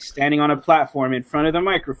Beethoven, like, standing on a platform in front of the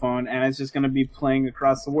microphone, and it's just going to be playing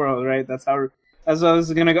across the world, right? That's how this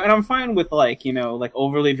is going to go. And I'm fine with, like, you know, like,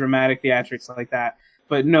 overly dramatic theatrics like that.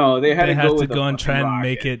 But no, they had to go and try and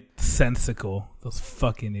make it sensical. Those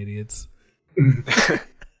fucking idiots.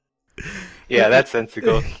 Yeah, that's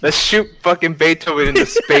sensical. Let's shoot fucking Beethoven into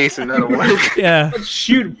space and that'll work. Yeah. Let's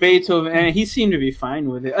shoot Beethoven, and he seemed to be fine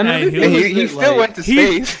with it. He still went to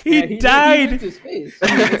space. He died. He went to space.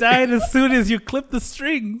 He died as soon as you clipped the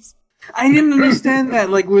strings. I didn't understand that.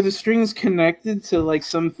 Like, were the strings connected to like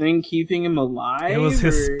something keeping him alive? It was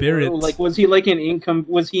his spirit. Or, like, was he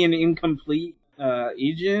an incomplete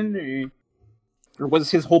Egen, or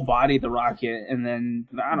was his whole body the rocket? And then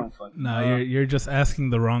I don't fucking know. No, you're just asking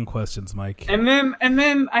the wrong questions, Mike. And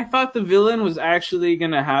then I thought the villain was actually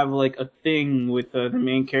gonna have like a thing with the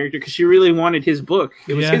main character because she really wanted his book.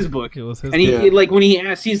 It was his book. It was his. And he like when he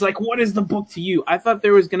asked, he's like, "What is the book to you?" I thought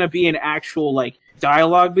there was gonna be an actual like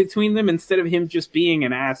dialogue between them instead of him just being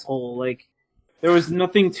an asshole. Like, there was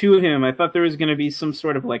nothing to him. I thought there was going to be some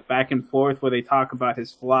sort of like back and forth where they talk about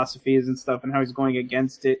his philosophies and stuff and how he's going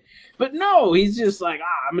against it. But no, he's just like,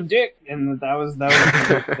 I'm a dick, and that was that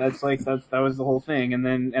was the whole thing. And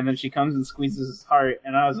then she comes and squeezes his heart,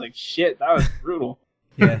 and I was like, shit, that was brutal.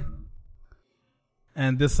 Yeah.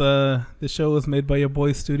 And this show was made by your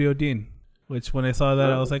boy Studio Dean, which when I saw that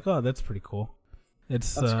I was like, oh, that's pretty cool.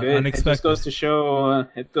 That's good. Unexpected. It just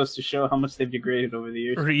goes to show how much they've degraded over the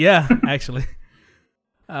years. Yeah, actually.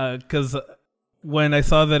 Because when I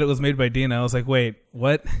saw that it was made by Dean, I was like, wait,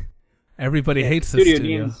 what? Everybody hates this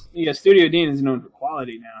studio. Studio Dean is known for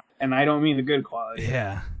quality now. And I don't mean the good quality.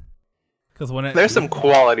 Yeah. There's some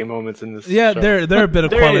quality moments in this show. there are a bit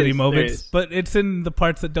of quality moments, but it's in the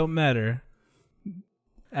parts that don't matter.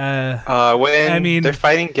 When they're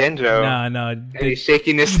fighting Genjo, no, he's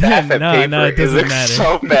shaking his staff at paper. No, it doesn't matter.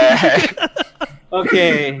 So bad.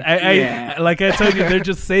 Okay, like I told you, they're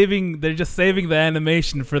just saving the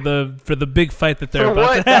animation for the big fight that they're about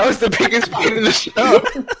to have. That was the biggest fight in the show.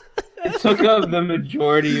 It took up the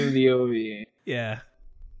majority of the OVA. Yeah.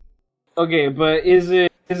 Okay, but is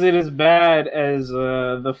it as bad as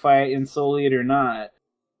the fight in Soul Eater not?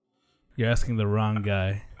 You're asking the wrong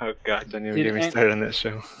guy. Oh god, don't even get me started on that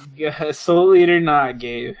show. Yeah, Soul Eater not,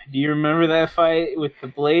 Gabe. Do you remember that fight with the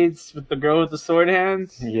blades, with the girl with the sword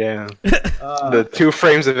hands? Yeah. The 2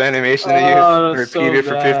 frames of animation they used repeated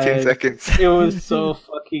for 15 seconds. It was so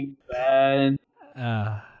fucking fucking bad.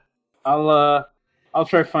 I'll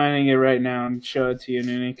try finding it right now and show it to you,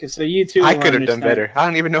 Noonie. Because so you too. I could have done better. I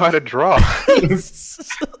don't even know how to draw.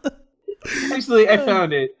 Actually, I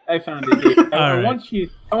found it. I right. want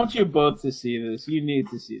you both to see this. You need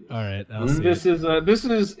to see this. All right, I'll see This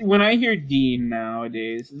it. is when I hear Dean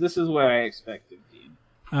nowadays. This is what I expect of Dean.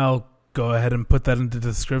 I'll go ahead and put that in the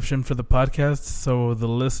description for the podcast so the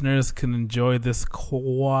listeners can enjoy this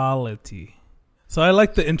quality. So I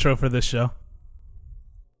like the intro for this show.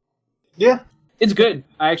 Yeah, It's good.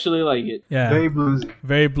 I actually like it. Yeah, very bluesy.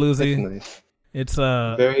 very bluesy. That's nice. It's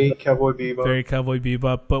Very Cowboy Bebop. very Cowboy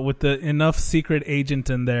Bebop, but with the enough secret agent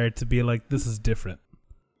in there to be like, this is different.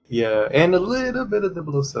 Yeah, and a little bit of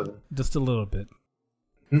 007. Just a little bit.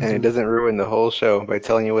 And it doesn't ruin the whole show by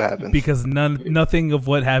telling you what happens. Because nothing of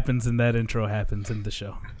what happens in that intro happens in the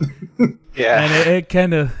show. Yeah. And it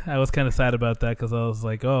kind of, I was kind of sad about that because I was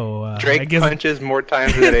like, oh, Drake I guess, punches more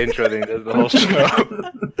times in that intro than he does the whole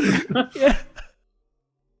show. yeah.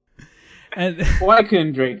 And Why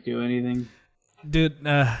couldn't Drake do anything? dude,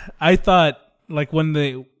 I thought like when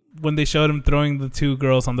they showed him throwing the two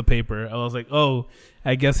girls on the paper, I was like, oh,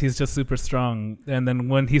 I guess he's just super strong. And then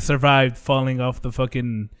when he survived falling off the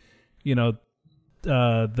fucking,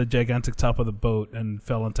 the gigantic top of the boat and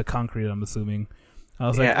fell into concrete, I'm assuming. I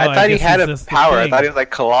was like, I thought he guess had he's a just the power. I thing. thought he was like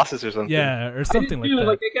Colossus or something. Yeah, or something like that.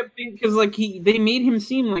 Like I kept thinking because like they made him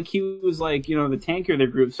seem like he was like the tanker of the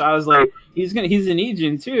group. So I was like, he's an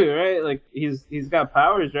agent too, right? Like he's got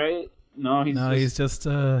powers, right? No, he's just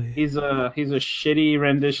he's a shitty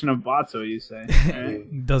rendition of Bato, you say?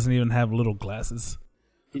 Right? doesn't even have little glasses.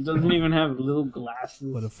 He doesn't even have little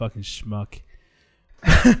glasses. What a fucking schmuck.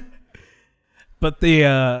 But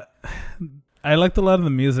I liked a lot of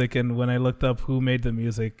the music, and when I looked up who made the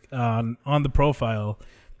music on the profile,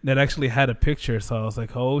 it actually had a picture. So I was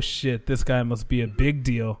like, oh shit, this guy must be a big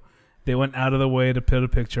deal. They went out of the way to put a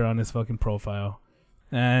picture on his fucking profile.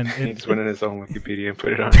 And He just went in his own Wikipedia and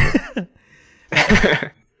put it on.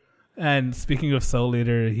 And speaking of Soul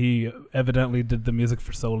Eater, he evidently did the music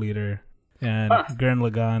for Soul Eater and Gurren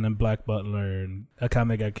Lagann and Black Butler and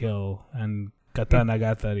Akame ga Kill and Katana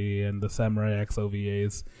Gatari and the Samurai X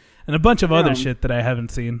OVAs and a bunch of other shit that I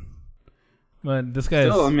haven't seen. But this guy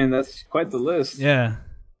I mean, that's quite the list. Yeah.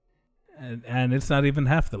 And it's not even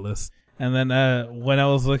half the list. And then when I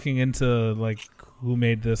was looking into like who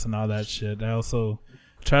made this and all that shit, I also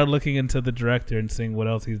tried looking into the director and seeing what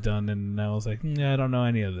else he's done, and I was like, I don't know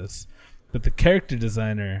any of this. But the character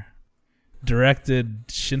designer directed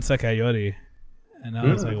Shin Sakayori, and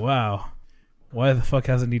I was like, wow, why the fuck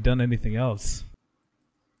hasn't he done anything else?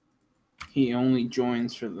 He only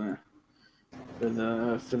joins for the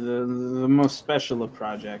most special of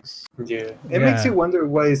projects. Yeah, it makes you wonder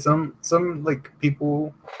why some like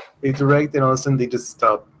people they direct and all of a sudden they just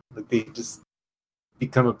stop, like they just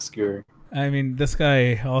become obscure. I mean, this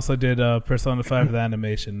guy also did Persona 5 the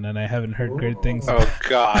animation, and I haven't heard great things Oh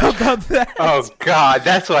god. about that. Oh god,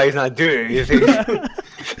 that's why he's not doing anything.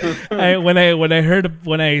 When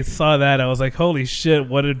I saw that, I was like, holy shit,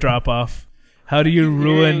 what a drop off. How do you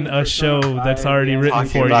ruin a show that's already written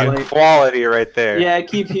Talking for about you? quality right there. Yeah, I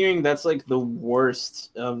keep hearing that's like the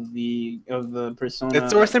worst of the Persona.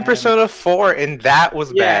 It's worse than Persona 4, and that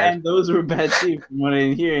was Yeah, bad. and those were bad too, from what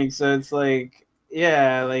I'm hearing. So it's like,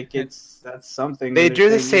 yeah, like that's something. They that drew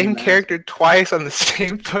the they're same saying character twice on the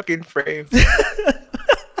same fucking frame.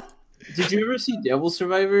 Did you ever see Devil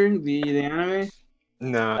Survivor, the anime?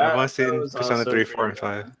 No, That- I've only seen that was Persona also 3, 4, and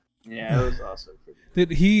pretty 5. Yeah, it was also pretty.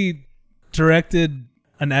 Did he directed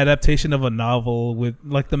an adaptation of a novel with,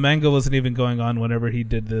 like, the manga wasn't even going on whenever he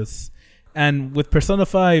did this. And with Persona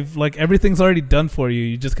 5, like, everything's already done for you.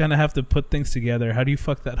 You just kind of have to put things together. How do you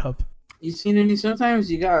fuck that up? You see, Nini,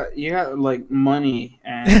 sometimes you got like money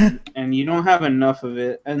and and you don't have enough of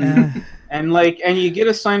it, and you get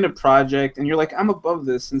assigned a project and you're like, I'm above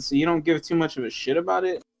this, and so you don't give too much of a shit about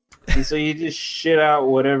it, and so you just shit out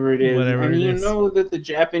whatever it is, know that the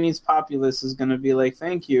Japanese populace is gonna be like,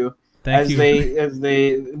 thank you. As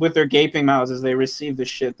they with their gaping mouths as they receive the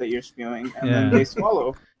shit that you're spewing, and then they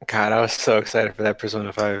swallow. God, I was so excited for that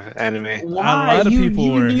Persona 5 anime. Why? A lot of you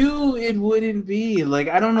people were. knew it wouldn't be. Like,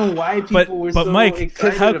 I don't know why people were but so Mike,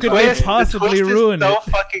 excited how could about they it. possibly the twist ruin is so it?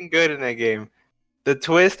 fucking good in that game. The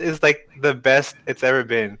twist is like the best it's ever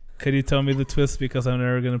been. Could you tell me the twist, because I'm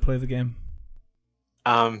never going to play the game?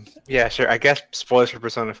 Yeah, sure. I guess spoilers for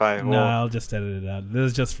Persona 5. No, I'll just edit it out. This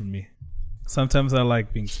is just for me. Sometimes I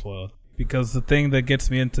like being spoiled, because the thing that gets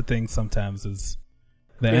me into things sometimes is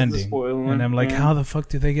the ending. And I'm like, how the fuck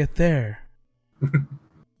do they get there?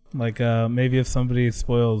 Like, maybe if somebody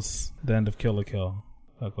spoils the end of Kill la Kill,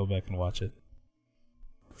 I'll go back and watch it.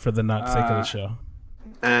 for the not sake of the show?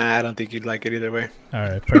 I don't think you'd like it either way. All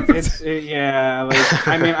right, perfect.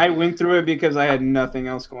 I went through it because I had nothing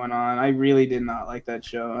else going on. I really did not like that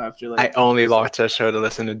show after I only watched that show to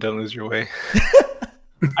listen to Don't Lose Your Way.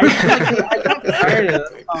 I got tired of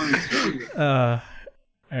that song.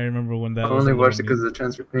 I remember when that I only watched it because of the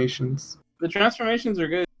transformations. The transformations are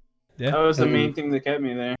good. Yeah. That was the main thing that kept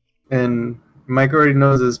me there. And Mike already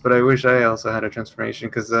knows this, but I wish I also had a transformation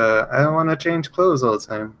because I don't want to change clothes all the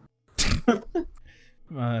time.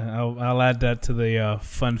 I'll add that to the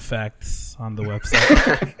fun facts on the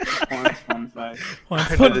website. Fun fact.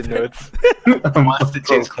 The notes. I wants to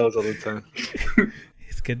change clothes all the time.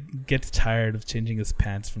 He gets tired of changing his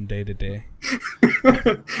pants from day to day.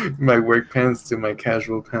 My work pants to my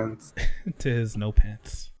casual pants. To his no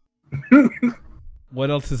pants. What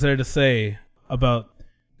else is there to say about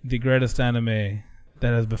the greatest anime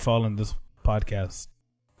that has befallen this podcast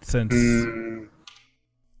since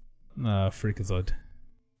Freakazoid?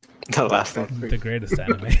 The last one. The greatest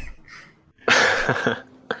anime.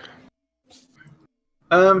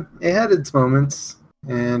 It had its moments,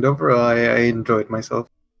 and overall, I enjoyed myself.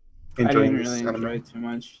 I didn't really enjoy it too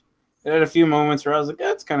much. It had a few moments where I was like,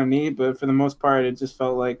 "That's kind of neat," but for the most part, it just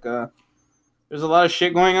felt like there's a lot of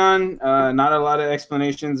shit going on, not a lot of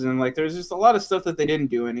explanations, and like there's just a lot of stuff that they didn't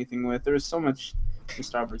do anything with. There was so much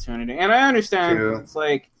missed opportunity, and I understand it's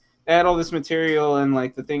like they had all this material and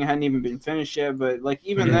like the thing hadn't even been finished yet, but like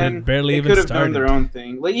even then they could have done their own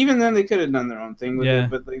thing. Like even then they could have done their own thing with it,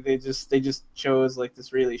 but like they just chose like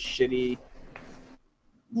this really shitty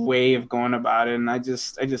way of going about it, and I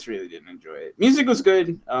just really didn't enjoy it. Music was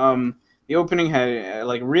good. The opening had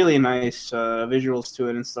like really nice visuals to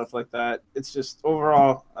it and stuff like that. It's just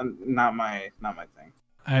overall not my thing.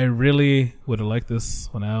 I really would have liked this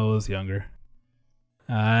when I was younger,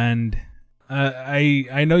 and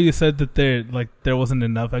I know you said that there wasn't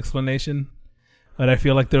enough explanation, but I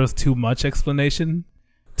feel like there was too much explanation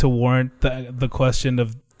to warrant the question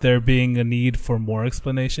of there being a need for more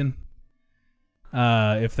explanation.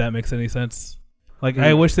 If that makes any sense. Like,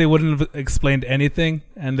 I wish they wouldn't have explained anything,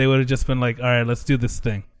 and they would have just been like, all right, let's do this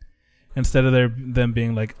thing. Instead of them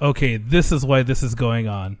being like, okay, this is why this is going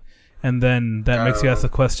on. And then that makes you ask the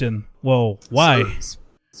question, well, why?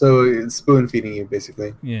 So it's spoon-feeding you,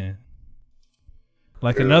 basically. Yeah.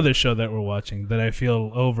 Like another show that we're watching that I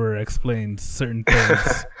feel over-explains certain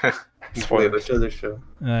things. Which other show?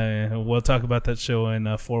 We'll talk about that show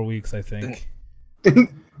in 4 weeks, I think.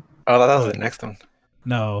 Oh, that was the next one.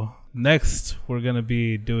 No. Next, we're going to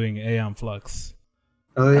be doing Aeon Flux.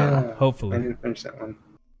 Oh, yeah. Hopefully. I didn't finish that one.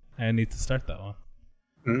 I need to start that one.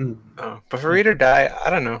 But for Read or Die, I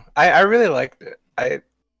don't know. I really liked it.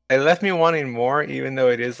 It left me wanting more, even though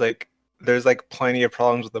it is like, there's like plenty of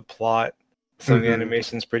problems with the plot. Some of the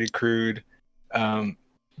animation's pretty crude.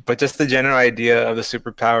 But just the general idea of the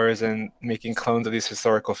superpowers and making clones of these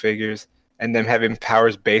historical figures and them having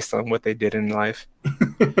powers based on what they did in life.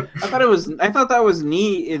 I thought that was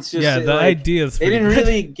neat. It's just the idea is. They didn't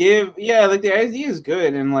really give. Yeah, like the idea is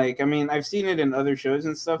good, and like I mean, I've seen it in other shows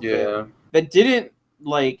and stuff. Yeah. That didn't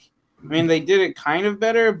like. I mean, they did it kind of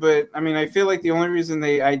better, but I mean, I feel like the only reason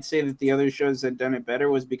I'd say that the other shows had done it better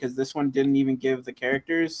was because this one didn't even give the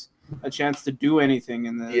characters a chance to do anything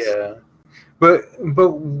in this. Yeah, but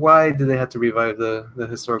why did they have to revive the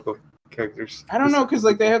historical characters? I don't know, because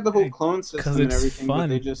like they had the whole clone system and everything, fun. but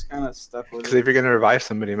they just kind of stuck with it. Because if you're gonna revive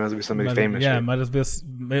somebody, it might as well be somebody famous. Yeah, right?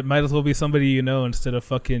 it might as well be somebody you know instead of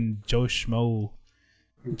fucking Joe Schmo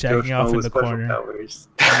jacking off in the corner.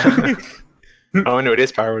 Oh, I know what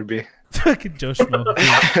his power would be. Fucking Joe Schmo.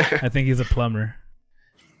 I think he's a plumber.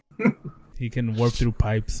 He can warp through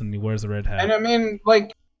pipes and he wears a red hat. And I mean,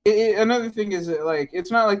 like, another thing is that, like, it's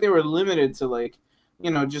not like they were limited to like,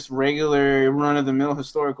 you know, just regular run-of-the-mill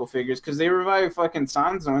historical figures, because they revived fucking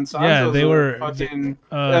Sanzo, and Sanzo's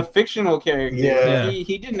a fictional character. Yeah,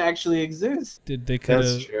 he didn't actually exist. They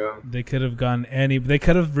could have gone they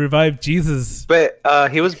could have revived Jesus. But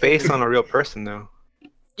he was based on a real person, though.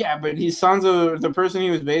 Yeah, but Sanzo, the person he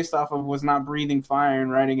was based off of, was not breathing fire and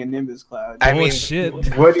riding a Nimbus cloud. I mean, shit.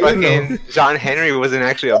 What fucking John Henry wasn't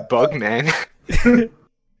actually a bug man.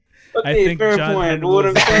 Okay, I think fair John point. Henry What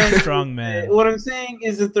was I'm saying, a strong man. What I'm saying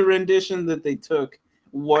is that the rendition that they took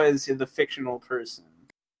was the fictional person.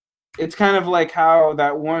 It's kind of like how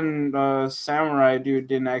that one samurai dude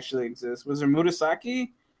didn't actually exist. Was there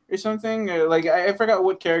Murasaki or something? Like I forgot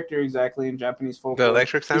what character exactly in Japanese folklore. The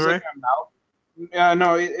electric samurai?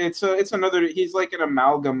 No, it's another. He's like an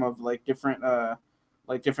amalgam of like different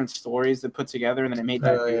stories that put together, and then it made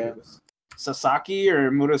that. Sasaki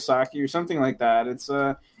or Murasaki or something like that. It's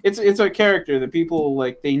a character that people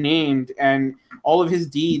like they named, and all of his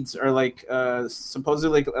deeds are like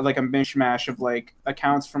supposedly like a mishmash of like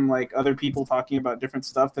accounts from like other people talking about different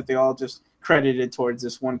stuff that they all just credited towards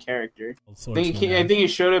this one character. I think he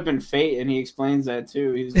showed up in Fate, and he explains that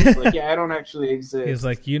too. He's just like, yeah, I don't actually exist. He's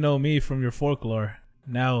like, you know me from your folklore.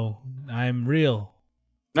 Now I'm real.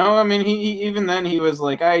 No, I mean, he even then he was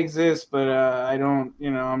like, I exist, but I don't,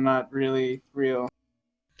 I'm not really real.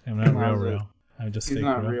 I'm not real. I'm just He's fake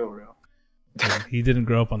not real. He didn't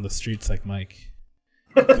grow up on the streets like Mike.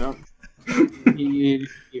 Nope. He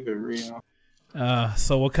keep it real.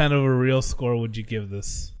 So what kind of a real score would you give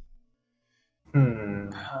this?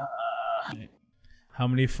 How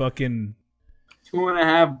many fucking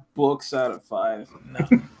 2.5 books out of 5. No.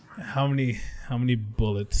 How many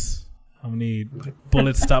bullets? How many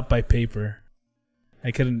bullets stopped by paper?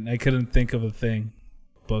 I couldn't think of a thing.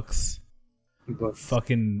 Books.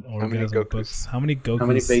 Fucking orgasm books. How many Gokus? How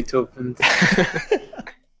many Beethovens?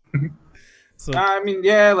 So I mean,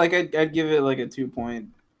 yeah, like I'd give it like a 2.5,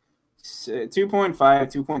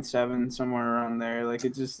 2.7, somewhere around there. Like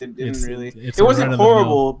it wasn't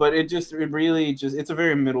horrible, but it's a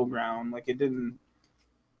very middle ground. Like it didn't.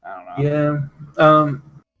 I don't know. Yeah.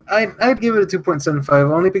 I'd give it a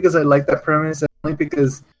 2.75 only because I like that premise, and only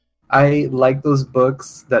because I like those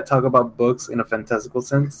books that talk about books in a fantastical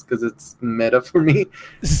sense, because it's meta for me.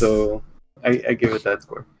 So I give it that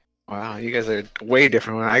score. Wow, you guys are way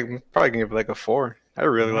different. I'm probably gonna give it like a 4. I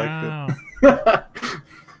really liked it.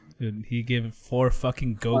 Dude, he gave it 4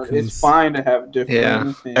 fucking Gokus. It's fine to have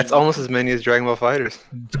different things. That's almost as many as Dragon Ball FighterZ.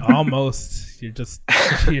 Almost.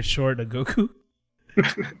 You're short a Goku.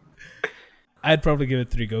 I'd probably give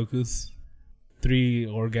it 3 Gokus. 3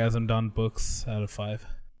 Orgasm Dawn books out of 5.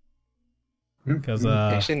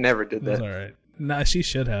 Because she never did that. Alright. Nah, she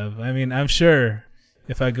should have. I mean, I'm sure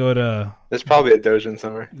if I go to... There's probably a doujin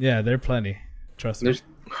somewhere. Yeah, there are plenty. Trust me. There's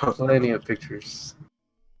plenty of pictures.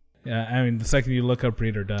 Yeah, I mean, the second you look up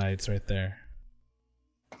Read or Die, it's right there.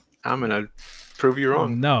 I'm gonna prove you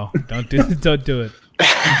wrong. No, don't do it.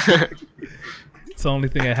 It's the only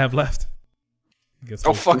thing I have left.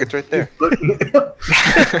 Fuck, it's right there.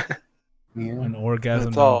 An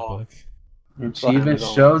orgasm book. And she even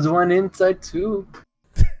shoves one inside too.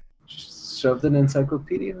 Shoved an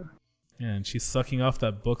encyclopedia. Yeah, and she's sucking off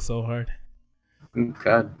that book so hard.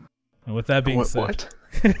 God. And with that being said,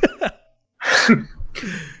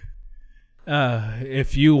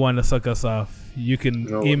 if you want to suck us off, you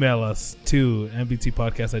can email us to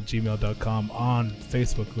mbtpodcast@gmail.com. On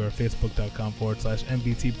Facebook, we are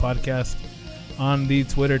facebook.com/mbtpodcast. On the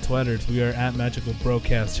Twitters, we are at Magical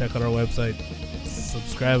Broadcast. Check out our website.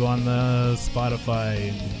 Subscribe on the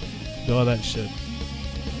Spotify. Do all that shit.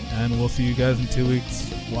 And we'll see you guys in 2 weeks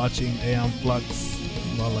watching Aeon Flux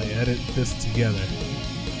while I edit this together.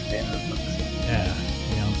 Yeah,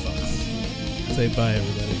 Aeon Flux. Say bye,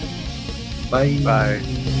 everybody. Bye. Bye.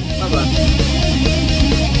 Bye-bye.